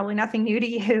here. It's probably nothing new to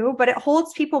you, but it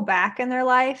holds people back in their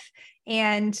life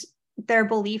and their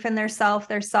belief in their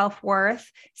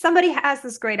self-worth. Somebody has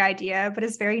this great idea, but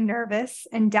is very nervous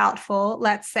and doubtful,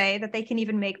 let's say, that they can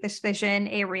even make this vision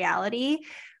a reality.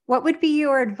 What would be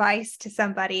your advice to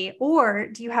somebody? Or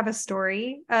do you have a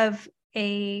story of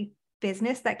a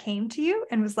business that came to you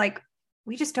and was like,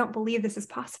 we just don't believe this is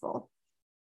possible?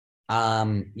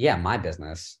 My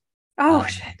business. Oh,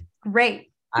 shit.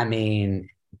 Great. I mean,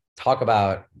 talk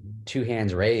about two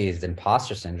hands raised,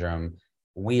 imposter syndrome.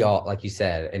 We all, like you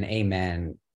said, an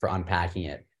amen for unpacking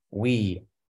it. We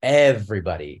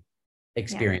Everybody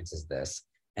experiences this.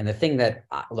 And the thing that,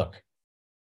 look,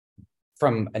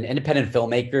 from an independent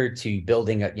filmmaker to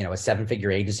building a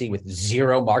 7-figure agency with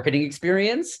zero marketing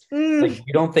experience, like,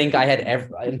 you don't think I had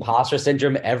imposter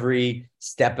syndrome every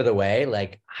step of the way?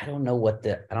 Like, I don't know if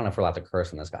we're allowed to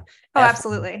curse on this guy. Oh,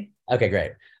 absolutely. Okay,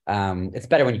 great. It's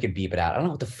better when you can beep it out. I don't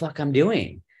know what the fuck I'm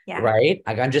doing. Yeah. Right.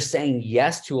 Like, I'm just saying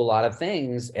yes to a lot of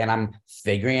things, and I'm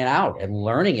figuring it out and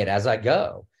learning it as I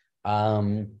go.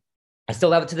 I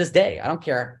still have it to this day. I don't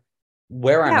care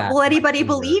where I'm at. Will anybody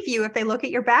believe you if they look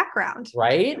at your background?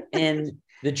 Right. And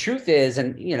the truth is,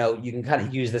 and you can kind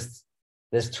of use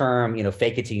this term,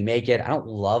 fake it till you make it. I don't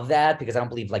love that, because I don't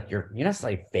believe like you're not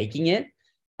necessarily faking it.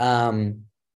 I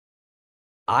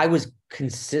was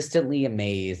consistently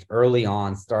amazed early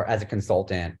on, as a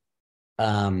consultant.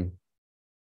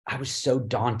 I was so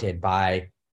daunted by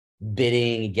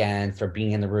bidding against or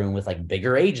being in the room with like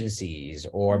bigger agencies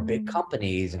or big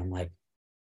companies. And I'm like,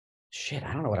 shit,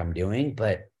 I don't know what I'm doing,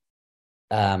 but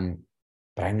I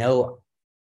know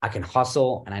I can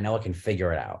hustle, and I know I can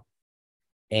figure it out.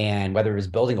 And whether it was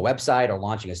building a website or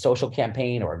launching a social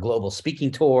campaign or a global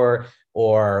speaking tour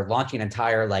or launching an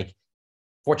entire like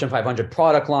Fortune 500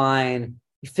 product line,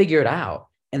 you figure it out.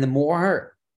 And the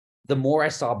more I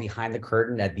saw behind the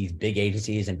curtain at these big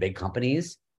agencies and big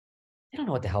companies, they don't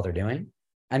know what the hell they're doing.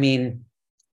 I mean,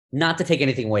 not to take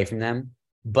anything away from them,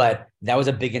 but that was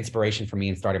a big inspiration for me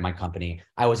in starting my company.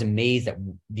 I was amazed at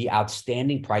the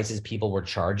outstanding prices people were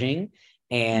charging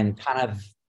and kind of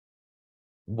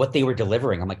what they were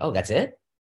delivering. I'm like, oh, that's it?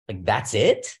 Like, that's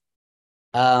it?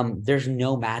 There's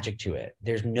no magic to it.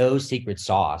 There's no secret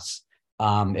sauce.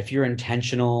 If you're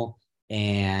intentional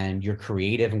and you're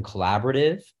creative and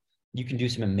collaborative, you can do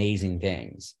some amazing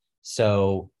things.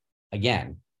 So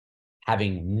again,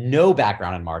 having no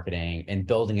background in marketing and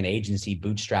building an agency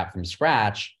bootstrap from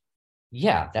scratch,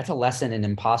 yeah, that's a lesson in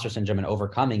imposter syndrome and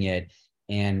overcoming it.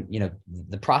 And,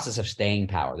 the process of staying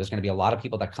power. There's going to be a lot of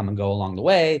people that come and go along the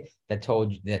way that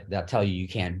tell you you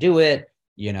can't do it.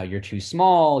 You're too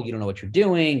small. You don't know what you're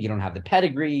doing. You don't have the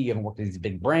pedigree. You haven't worked with these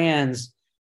big brands.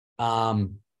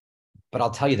 But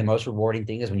I'll tell you, the most rewarding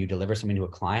thing is when you deliver something to a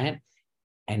client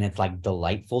and it's like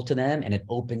delightful to them and it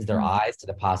opens their eyes to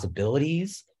the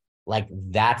possibilities. Like,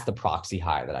 that's the proxy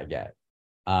high that I get.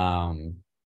 And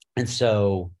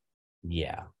so,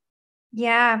 yeah.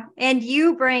 Yeah. And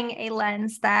you bring a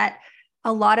lens that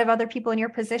a lot of other people in your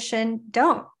position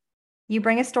don't. You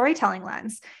bring a storytelling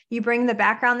lens. You bring the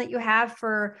background that you have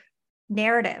for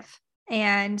narrative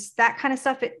and that kind of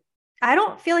stuff. I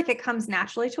don't feel like it comes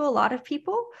naturally to a lot of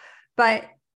people, but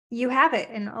you have it.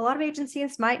 And a lot of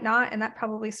agencies might not, and that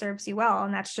probably serves you well.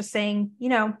 And that's just saying,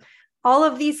 all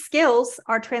of these skills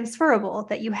are transferable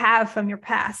that you have from your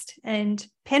past, and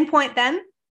pinpoint them,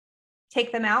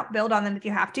 take them out, build on them if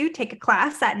you have to, take a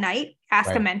class at night,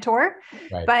 ask a mentor,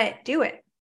 but do it.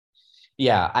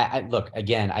 Yeah. I look,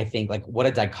 again, I think like what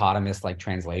a dichotomous like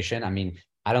translation. I mean,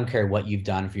 I don't care what you've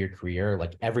done for your career.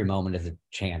 Like, every moment is a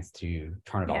chance to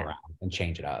turn it all around and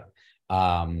change it up.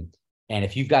 And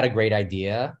if you've got a great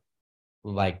idea,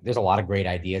 like, there's a lot of great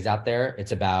ideas out there.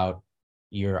 It's about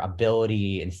your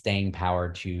ability and staying power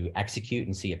to execute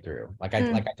and see it through. Like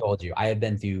I told you, I have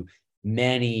been through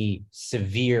many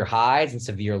severe highs and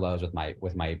severe lows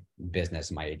with my business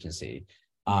and my agency.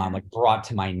 Like, brought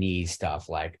to my knees stuff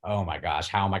like, oh my gosh,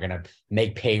 how am I going to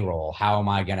make payroll? How am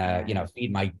I going to,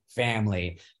 feed my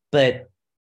family? But,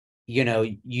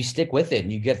 you stick with it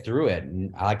and you get through it.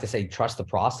 And I like to say, trust the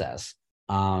process.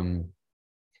 And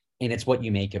it's what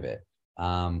you make of it.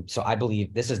 So I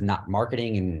believe this is not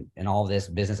marketing and all this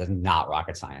business is not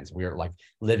rocket science. We're like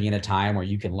living in a time where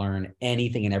you can learn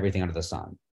anything and everything under the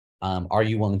sun. Are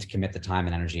you willing to commit the time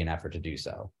and energy and effort to do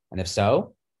so? And if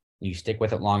so, you stick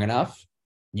with it long enough,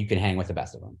 you can hang with the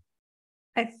best of them.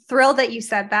 I'm thrilled that you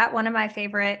said that. One of my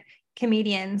favorite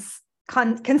comedians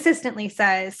consistently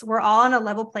says, we're all on a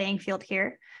level playing field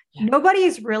here. Yeah. Nobody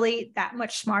is really that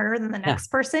much smarter than the next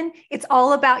person. It's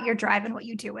all about your drive and what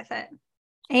you do with it.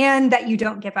 And that you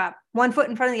don't give up. One foot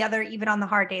in front of the other, even on the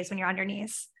hard days when you're on your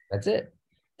knees. That's it.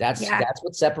 That's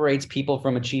what separates people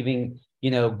from achieving,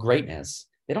 greatness.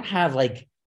 They don't have like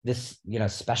this,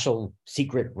 special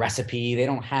secret recipe. They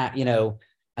don't have,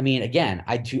 I mean, again,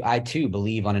 I too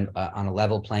believe on a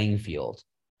level playing field.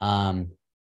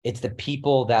 It's the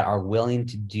people that are willing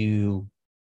to do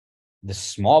the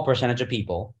small percentage of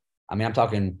people. I mean, I'm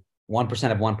talking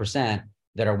 1% of 1%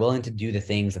 that are willing to do the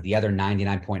things that the other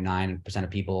 99.9% of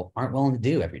people aren't willing to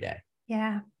do every day.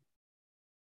 Yeah.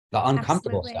 The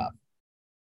uncomfortable stuff.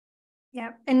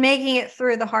 Yeah. And making it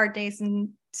through the hard days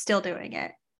and still doing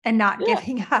it and not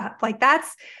giving up. Like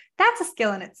that's a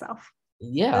skill in itself.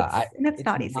 Yeah, And it's it's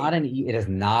not not easy. it is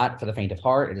not for the faint of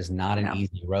heart. It is not an No.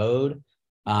 easy road.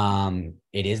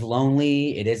 It is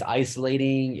lonely. It is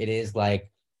isolating. It is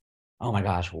like, oh my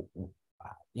gosh,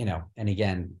 and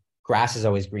again, grass is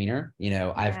always greener.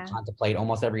 I've Yeah. contemplate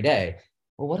almost every day.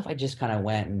 Well, what if I just kind of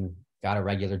went and got a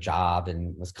regular job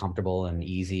and was comfortable and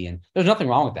easy? And there's nothing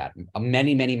wrong with that.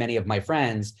 Many, many, many of my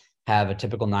friends have a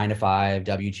typical 9 to 5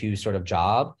 W-2 sort of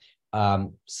job.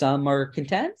 Some are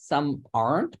content, some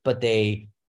aren't, but they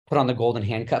put on the golden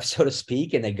handcuffs, so to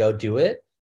speak, and they go do it.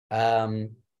 And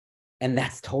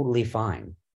that's totally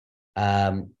fine.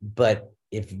 But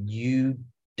if you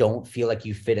don't feel like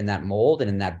you fit in that mold and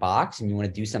in that box and you want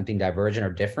to do something divergent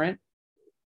or different,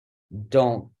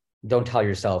 don't tell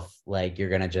yourself like you're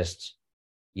gonna just,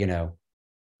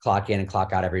 clock in and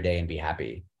clock out every day and be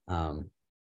happy.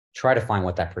 Try to find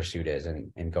what that pursuit is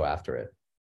and go after it.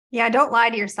 Yeah. Don't lie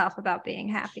to yourself about being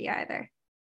happy either.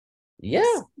 Yeah.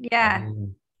 Yeah.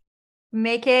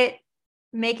 Make it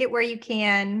where you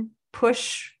can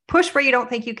push where you don't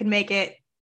think you can make it.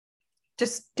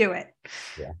 Just do it.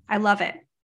 Yeah. I love it.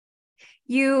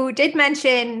 You did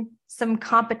mention some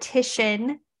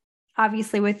competition,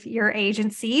 obviously, with your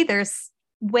agency. There's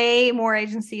way more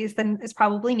agencies than is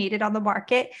probably needed on the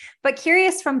market, but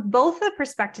curious from both the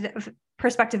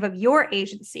perspective of your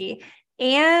agency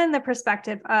and the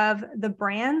perspective of the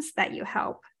brands that you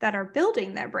help that are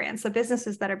building their brands, the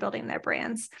businesses that are building their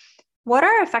brands. What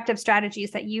are effective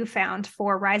strategies that you found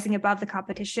for rising above the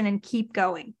competition and keep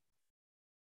going?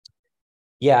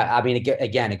 Yeah, I mean,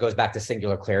 again, it goes back to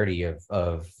singular clarity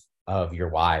of your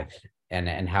why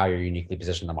and how you're uniquely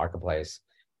positioned in the marketplace.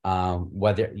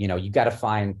 Whether you got to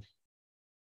find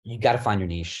your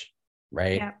niche,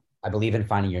 right? Yeah. I believe in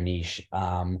finding your niche.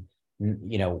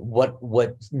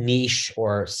 What niche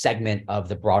or segment of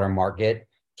the broader market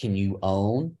can you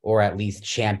own or at least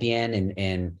champion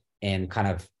and kind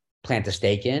of plant a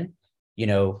stake in?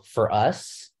 For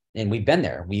us, and we've been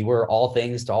there. We were all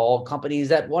things to all companies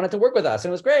that wanted to work with us, and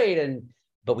it was great.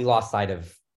 But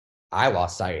I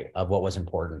lost sight of what was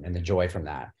important and the joy from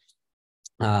that.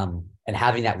 And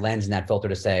having that lens and that filter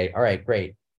to say, all right,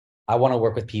 great. I want to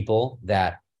work with people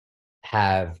that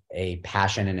have a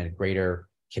passion and a greater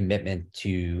commitment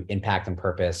to impact and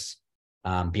purpose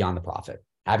beyond the profit.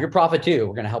 Have your profit too.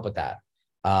 We're going to help with that.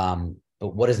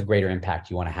 But what is the greater impact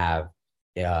you want to have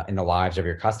in the lives of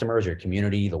your customers, your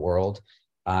community, the world?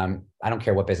 I don't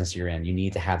care what business you're in. You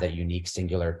need to have that unique,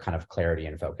 singular kind of clarity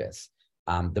and focus.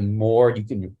 The more you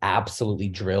can absolutely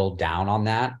drill down on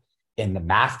that in the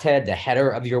masthead, the header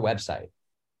of your website,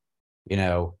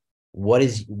 what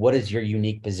is your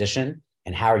unique position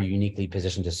and how are you uniquely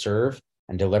positioned to serve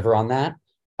and deliver on that?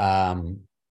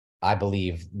 I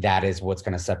believe that is what's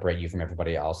going to separate you from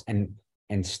everybody else.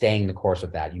 And staying the course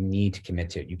with that, you need to commit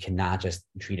to it. You cannot just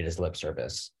treat it as lip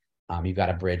service. You've got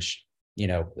to bridge,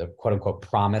 the quote unquote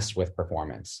promise with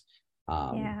performance.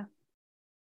 Yeah,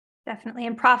 definitely.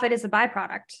 And profit is a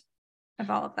byproduct of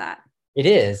all of that. It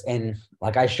is. And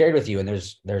like I shared with you, and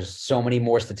there's so many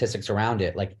more statistics around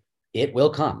it, like it will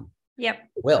come. Yep.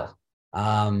 It will.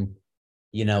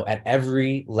 At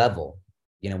every level,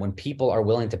 when people are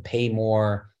willing to pay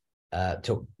more,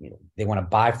 they want to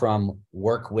buy from,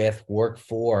 work with, work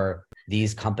for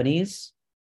these companies.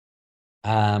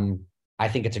 I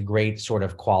think it's a great sort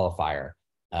of qualifier.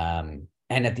 And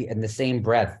in the same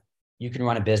breath, you can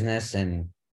run a business and,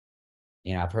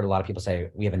 I've heard a lot of people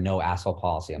say we have a no asshole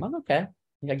policy. I'm like, okay,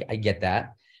 I get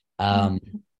that.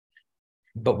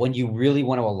 But when you really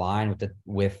want to align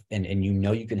and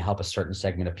you can help a certain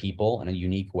segment of people in a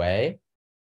unique way,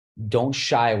 don't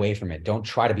shy away from it. Don't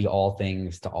try to be all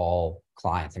things to all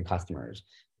clients and customers.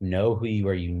 Know who you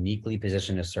are uniquely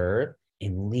positioned to serve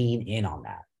and lean in on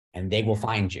that, and they will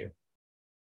find you.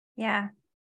 Yeah.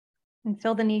 And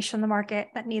fill the niche in the market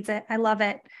that needs it. I love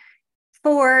it.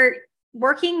 For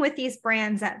working with these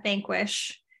brands at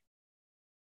Vanquish,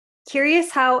 curious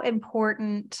how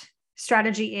important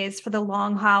strategy is for the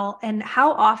long haul and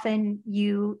how often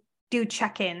you do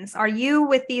check-ins. Are you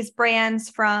with these brands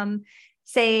from,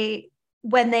 say,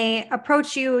 when they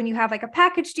approach you and you have like a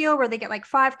package deal where they get like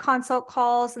 5 consult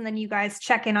calls and then you guys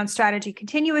check in on strategy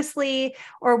continuously,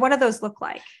 or what do those look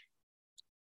like?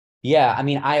 Yeah, I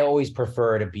mean, I always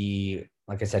prefer to be,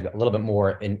 like I said, a little bit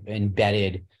more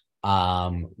embedded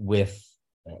with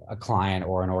a client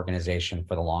or an organization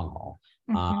for the long haul.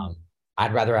 Mm-hmm.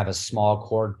 I'd rather have a small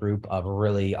core group of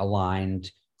really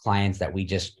aligned clients that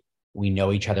we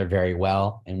know each other very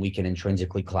well and we can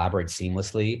intrinsically collaborate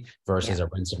seamlessly versus a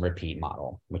rinse and repeat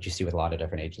model, which you see with a lot of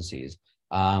different agencies.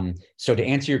 So to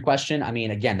answer your question, I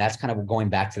mean, again, that's kind of going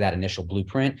back to that initial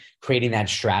blueprint, creating that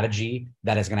strategy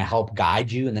that is going to help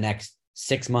guide you in the next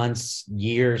 6 months,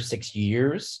 year, 6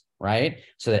 years, right?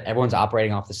 So that everyone's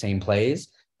operating off the same plays.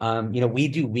 We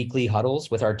do weekly huddles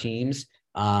with our teams,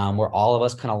 where all of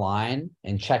us can align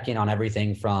and check in on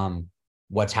everything from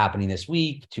what's happening this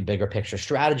week to bigger picture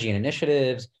strategy and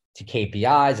initiatives to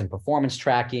KPIs and performance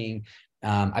tracking.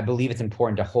 I believe it's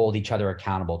important to hold each other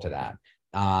accountable to that.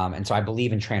 And so I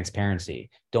believe in transparency.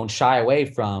 Don't shy away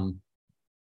from,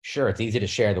 sure, it's easy to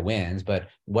share the wins, but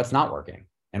what's not working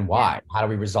and why? How do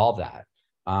we resolve that?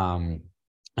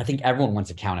 I think everyone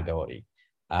wants accountability.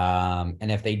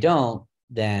 And if they don't,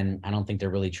 then I don't think they're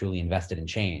really truly invested in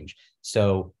change.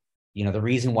 So, the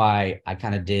reason why I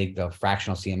kind of dig the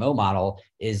fractional CMO model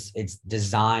is it's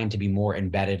designed to be more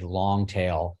embedded long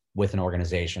tail with an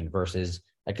organization versus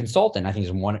a consultant. I think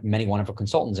there's many wonderful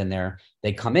consultants in there.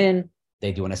 They come in,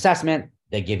 they do an assessment,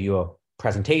 they give you a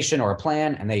presentation or a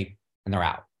plan, and they're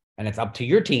out. And it's up to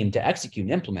your team to execute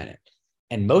and implement it.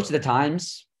 And most of the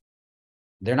times,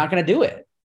 they're not going to do it.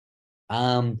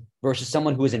 Versus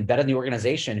someone who is embedded in the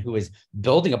organization, who is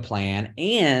building a plan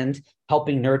and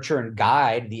helping nurture and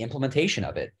guide the implementation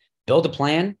of it. Build a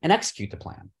plan and execute the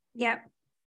plan. Yep.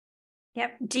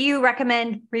 Do you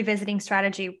recommend revisiting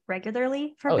strategy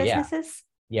regularly for businesses?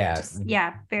 Yeah.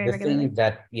 Very regularly. The thing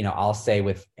that, I'll say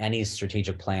with any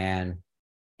strategic plan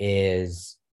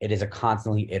is it is a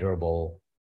constantly iterable,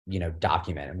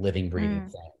 document, a living, breathing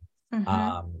thing.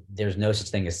 Mm-hmm. There's no such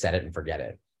thing as set it and forget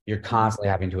it. You're constantly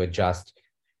having to adjust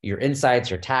your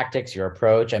insights, your tactics, your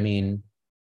approach. I mean,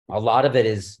 a lot of it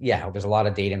is, there's a lot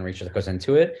of data and research that goes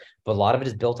into it, but a lot of it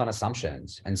is built on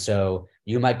assumptions. And so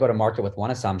you might go to market with one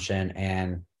assumption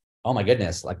and, oh my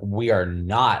goodness, like we are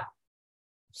not,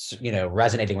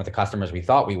 resonating with the customers we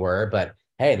thought we were, but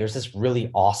hey, there's this really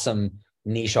awesome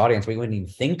niche audience we wouldn't even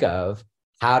think of.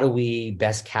 How do we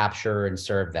best capture and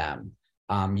serve them?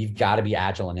 You've got to be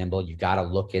agile and nimble. You've got to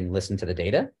look and listen to the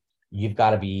data. You've got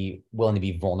to be willing to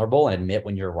be vulnerable and admit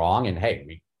when you're wrong. And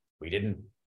hey, we didn't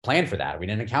plan for that. We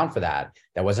didn't account for that.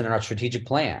 That wasn't in our strategic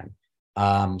plan.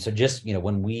 So just,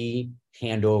 when we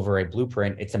hand over a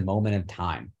blueprint, it's a moment of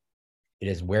time. It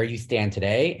is where you stand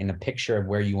today and a picture of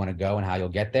where you want to go and how you'll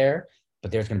get there.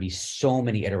 But there's going to be so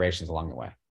many iterations along the way.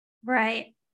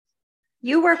 Right.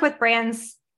 You work with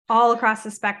brands all across the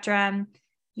spectrum.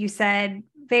 You said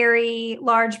very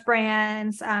large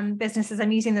brands, businesses.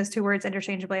 I'm using those two words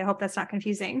interchangeably. I hope that's not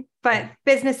confusing, but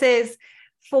businesses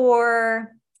for,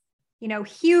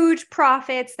 huge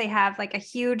profits. They have like a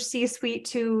huge C-suite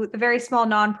to the very small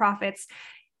nonprofits.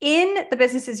 In the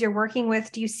businesses you're working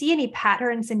with, do you see any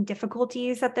patterns and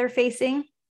difficulties that they're facing?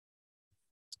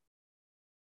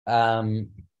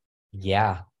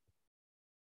 Yeah.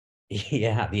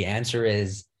 The answer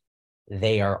is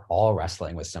they are all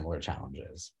wrestling with similar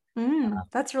challenges.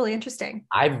 That's really interesting.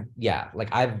 I've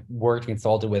worked and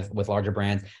consulted with larger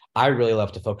brands. I really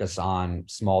love to focus on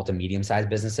small to medium-sized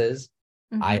businesses.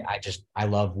 Mm-hmm. I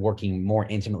love working more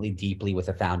intimately, deeply with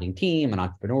a founding team, an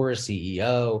entrepreneur,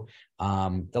 CEO.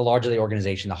 The larger the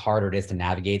organization, the harder it is to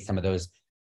navigate some of those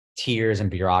tiers and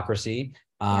bureaucracy.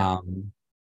 So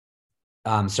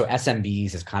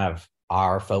SMBs is kind of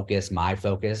our focus, my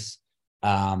focus.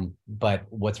 But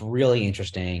what's really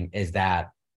interesting is that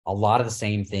a lot of the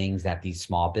same things that these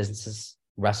small businesses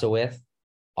wrestle with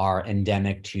are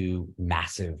endemic to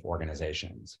massive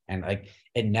organizations. And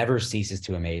it never ceases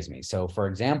to amaze me. So for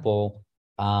example,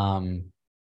 there's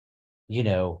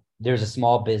a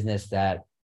small business that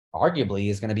arguably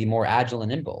is going to be more agile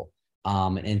and nimble,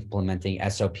 in implementing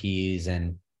SOPs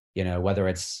and, whether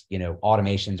it's,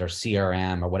 automations or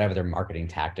CRM or whatever their marketing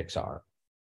tactics are.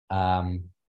 I've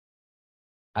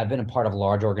been a part of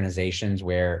large organizations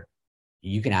where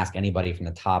you can ask anybody from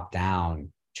the top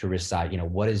down to recite,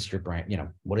 what is your brand,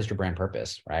 what is your brand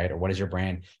purpose, right? Or what is your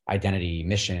brand identity,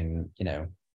 mission,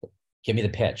 give me the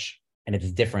pitch. And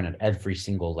it's different at every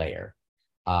single layer.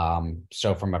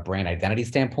 So from a brand identity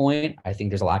standpoint, I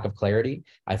think there's a lack of clarity.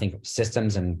 I think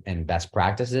systems and best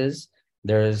practices,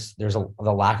 there's the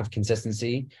lack of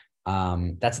consistency.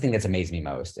 That's the thing that's amazed me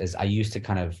most is I used to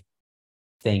kind of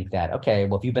think that, okay,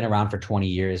 well, if you've been around for 20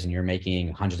 years and you're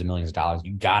making hundreds of millions of dollars,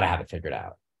 you got to have it figured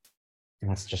out. And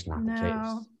that's just not the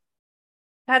case.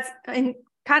 That's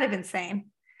kind of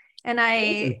insane. And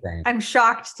I'm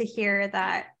shocked to hear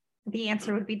that the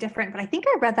answer would be different, but I think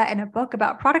I read that in a book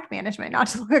about product management not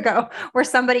too long ago, where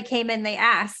somebody came in, they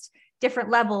asked different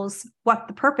levels what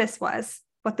the purpose was,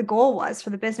 what the goal was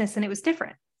for the business, and it was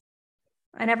different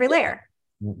on every layer.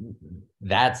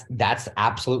 That's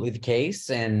absolutely the case.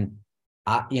 And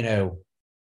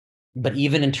but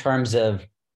even in terms of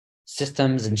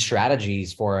systems and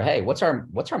strategies for, hey, what's our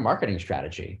marketing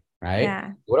strategy, right?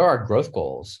 Yeah. What are our growth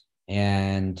goals?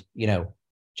 And,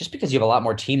 just because you have a lot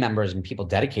more team members and people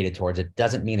dedicated towards it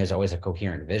doesn't mean there's always a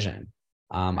coherent vision.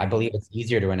 I believe it's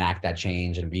easier to enact that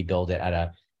change and rebuild it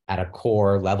at a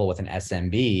core level with an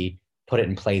SMB, put it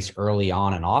in place early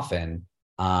on and often,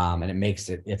 and it makes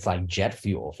it's like jet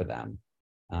fuel for them.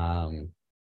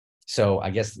 So I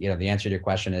guess the answer to your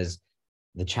question is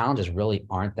the challenges really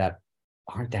aren't that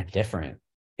different.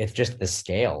 It's just the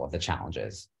scale of the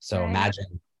challenges. So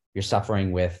imagine you're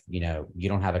suffering with, you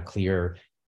don't have a clear,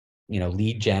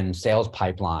 lead gen sales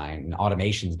pipeline and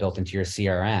automations built into your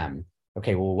CRM.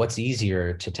 Okay, well, what's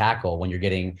easier to tackle when you're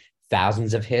getting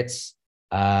thousands of hits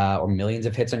or millions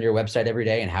of hits on your website every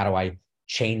day? And how do I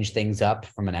change things up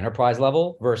from an enterprise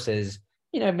level versus,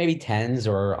 maybe tens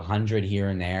or 100 here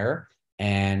and there?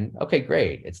 And okay,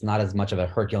 great. It's not as much of a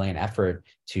Herculean effort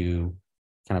to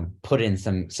kind of put in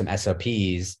some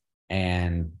SOPs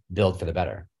and build for the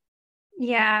better.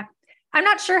 Yeah. I'm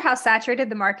not sure how saturated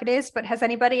the market is, but has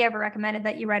anybody ever recommended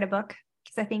that you write a book?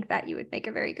 Because I think that you would make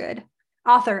a very good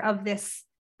author of this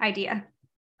idea.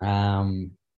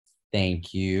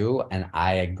 Thank you. And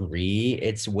I agree.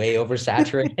 It's way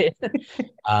oversaturated.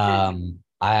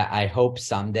 I hope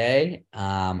someday,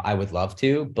 I would love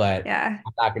to, but I'm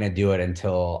not going to do it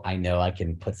until I know I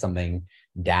can put something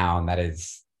down that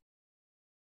is,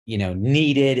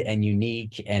 needed and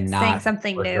unique and not saying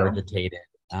something regurgitated.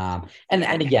 And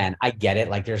again, I get it.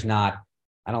 Like I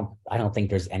don't think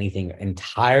there's anything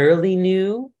entirely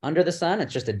new under the sun.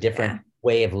 It's just a different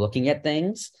way of looking at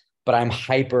things, but I'm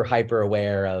hyper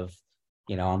aware of,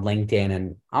 on LinkedIn,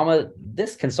 and I'm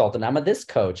this consultant, I'm this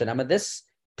coach, and I'm this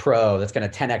pro that's going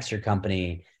to 10x your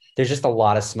company. There's just a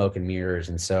lot of smoke and mirrors.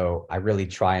 And so I really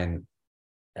try and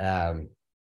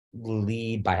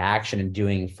lead by action and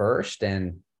doing first.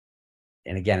 And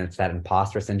again, it's that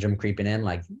imposter syndrome creeping in.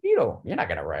 Like, you're not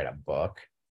going to write a book.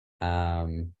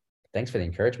 Thanks for the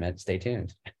encouragement. Stay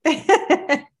tuned.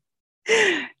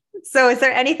 So is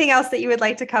there anything else that you would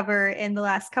like to cover in the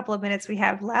last couple of minutes we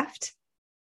have left?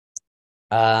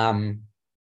 No,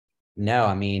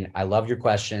 I mean, I love your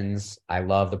questions. I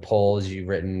love the polls you've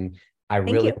written. I'm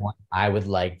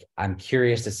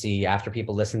curious to see, after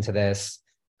people listen to this,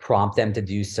 prompt them to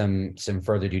do some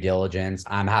further due diligence.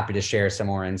 I'm happy to share some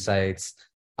more insights.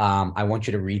 I want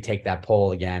you to retake that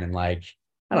poll again in a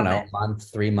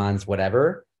month, 3 months,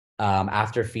 whatever.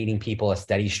 After feeding people a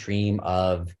steady stream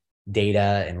of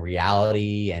data and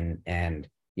reality and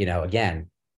again,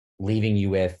 leaving you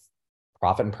with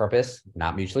profit and purpose,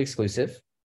 not mutually exclusive.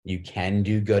 You can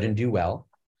do good and do well.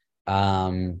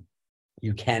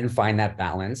 You can find that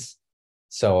balance.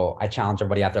 So I challenge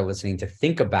everybody out there listening to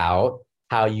think about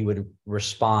how you would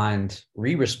re-respond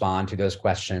to those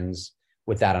questions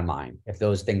with that in mind, if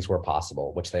those things were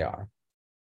possible, which they are.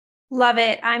 Love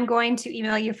it. I'm going to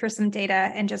email you for some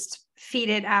data and just feed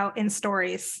it out in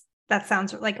stories. That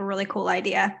sounds like a really cool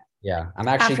idea. Yeah. I'm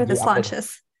actually after this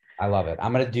launches. I love it.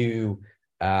 I'm going to do,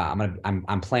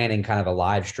 I'm planning kind of a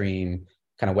live stream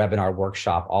kind of webinar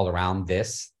workshop all around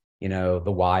this, the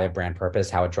why of brand purpose,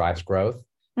 how it drives growth.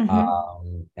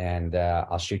 And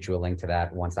I'll shoot you a link to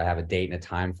that once I have a date and a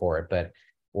time for it, but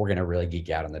we're going to really geek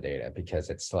out on the data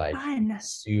because it's like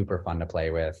super fun to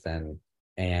play with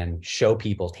and show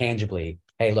people tangibly,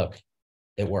 hey, look,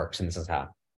 it works. And this is how.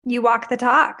 You walk the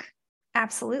talk.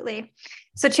 Absolutely.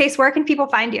 So Chase, where can people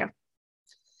find you?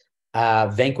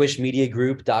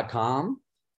 vanquishmediagroup.com.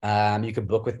 You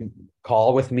can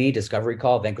call with me, discovery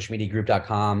call,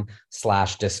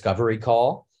 vanquishmediagroup.com/discovery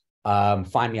call.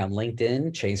 Find me on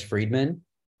LinkedIn, Chase Friedman.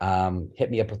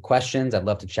 Hit me up with questions. I'd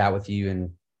love to chat with you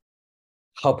and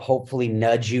hopefully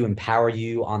nudge you, empower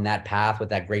you on that path with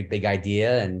that great big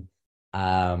idea and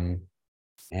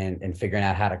figuring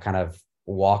out how to kind of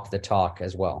walk the talk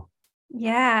as well.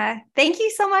 Yeah. Thank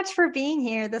you so much for being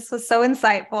here. This was so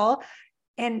insightful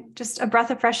and just a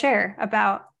breath of fresh air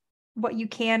about what you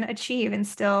can achieve and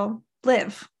still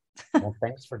live. Well,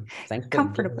 thanks for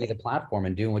giving me the platform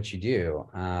and doing what you do.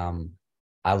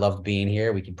 I loved being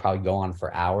here. We could probably go on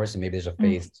for hours, and maybe there's a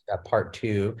part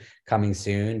 2 coming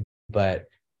soon. But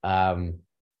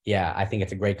yeah, I think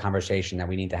it's a great conversation that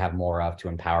we need to have more of to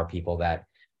empower people that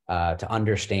to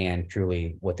understand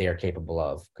truly what they are capable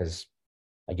of. Because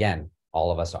again, all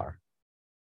of us are.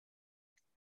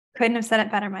 Couldn't have said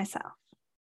it better myself.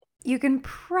 You can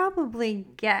probably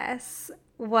guess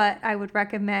what I would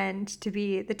recommend to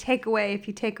be the takeaway if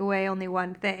you take away only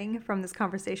one thing from this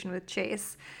conversation with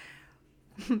Chase.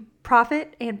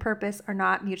 Profit and purpose are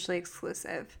not mutually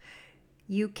exclusive.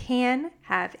 You can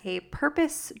have a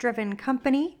purpose-driven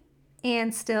company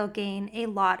and still gain a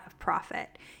lot of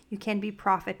profit. You can be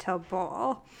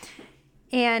profitable.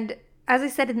 And as I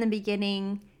said in the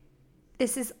beginning,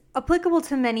 this is applicable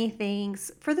to many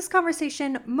things. For this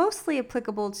conversation, mostly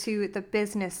applicable to the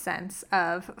business sense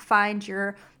of find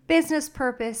your business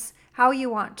purpose, how you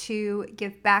want to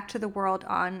give back to the world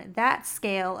on that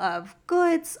scale of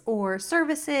goods or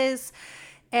services,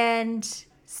 and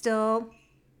still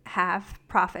have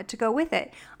profit to go with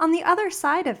it. On the other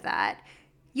side of that,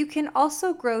 you can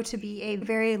also grow to be a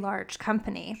very large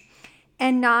company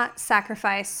and not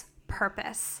sacrifice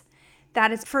purpose.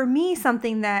 That is, for me,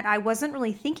 something that I wasn't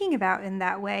really thinking about in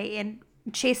that way, and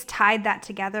Chase tied that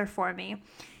together for me.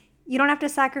 You don't have to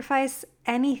sacrifice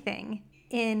anything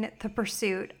in the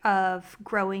pursuit of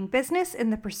growing business, in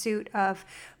the pursuit of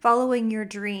following your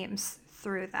dreams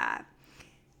through that.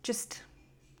 Just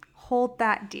hold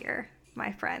that dear,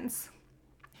 my friends.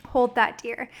 Hold that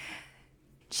dear.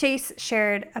 Chase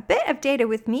shared a bit of data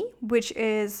with me, which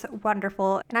is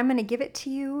wonderful, and I'm going to give it to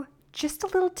you, just a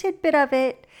little tidbit of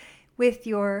it, with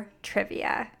your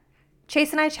trivia.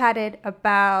 Chase and I chatted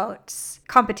about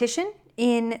competition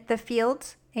in the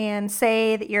field and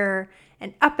say that you're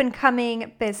an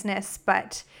up-and-coming business,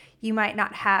 but you might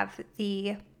not have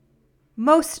the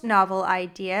most novel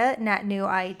idea, net new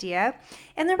idea,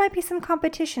 and there might be some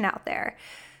competition out there.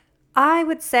 I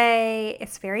would say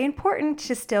it's very important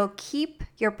to still keep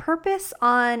your purpose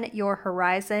on your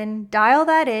horizon, dial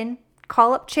that in,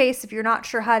 call up Chase if you're not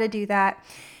sure how to do that,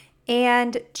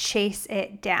 and chase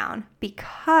it down,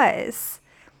 because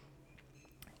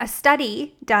a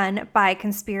study done by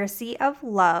Conspiracy of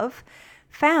Love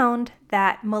found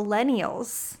that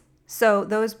millennials, so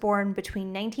those born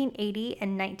between 1980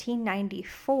 and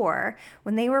 1994,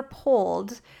 when they were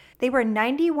polled, they were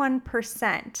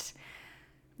 91%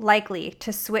 likely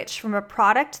to switch from a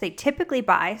product they typically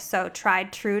buy, so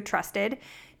tried, true, trusted,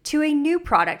 to a new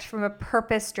product from a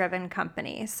purpose-driven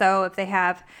company. So if they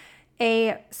have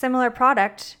a similar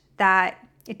product that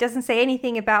it doesn't say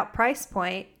anything about price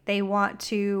point, they want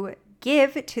to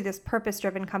give to this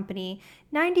purpose-driven company,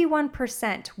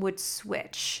 91% would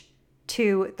switch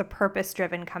to the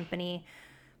purpose-driven company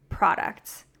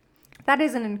products. That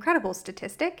is an incredible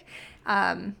statistic.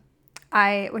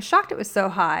 I was shocked it was so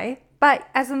high, but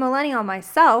as a millennial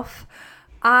myself,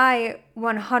 I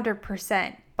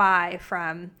 100% buy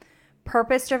from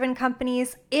purpose-driven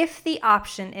companies if the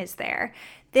option is there.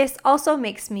 This also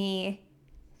makes me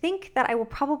think that I will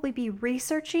probably be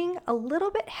researching a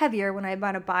little bit heavier when I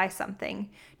want to buy something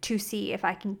to see if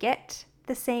I can get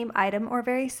the same item or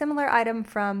very similar item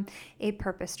from a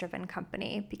purpose-driven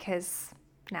company, because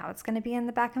now it's going to be in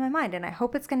the back of my mind, and I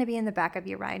hope it's going to be in the back of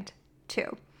your mind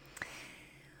too.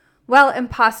 Well,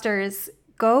 imposters,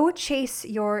 go chase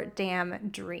your damn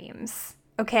dreams,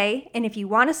 okay? And if you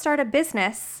want to start a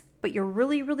business, but you're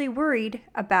really, really worried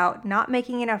about not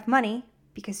making enough money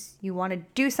because you want to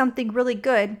do something really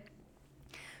good,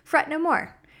 fret no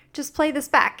more. Just play this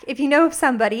back. If you know of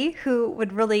somebody who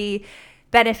would really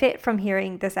benefit from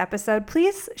hearing this episode,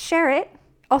 please share it.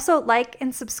 Also, like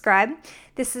and subscribe.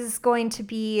 This is going to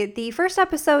be the first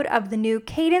episode of the new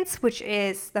cadence, which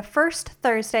is the first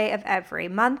Thursday of every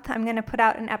month. I'm going to put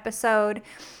out an episode.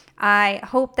 I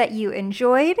hope that you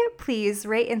enjoyed. Please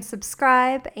rate and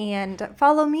subscribe and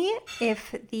follow me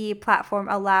if the platform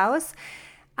allows.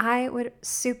 I would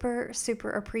super, super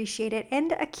appreciate it.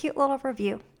 And a cute little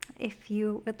review if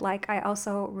you would like. I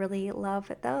also really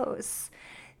love those.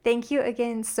 Thank you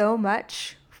again so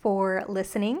much for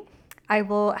listening. I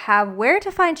will have where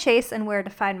to find Chase and where to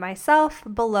find myself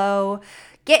below.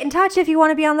 Get in touch if you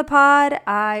want to be on the pod.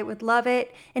 I would love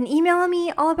it. And email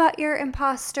me all about your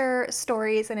imposter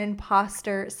stories and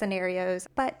imposter scenarios.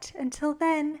 But until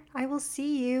then, I will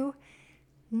see you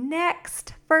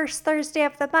next first Thursday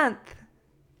of the month.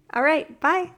 All right, bye.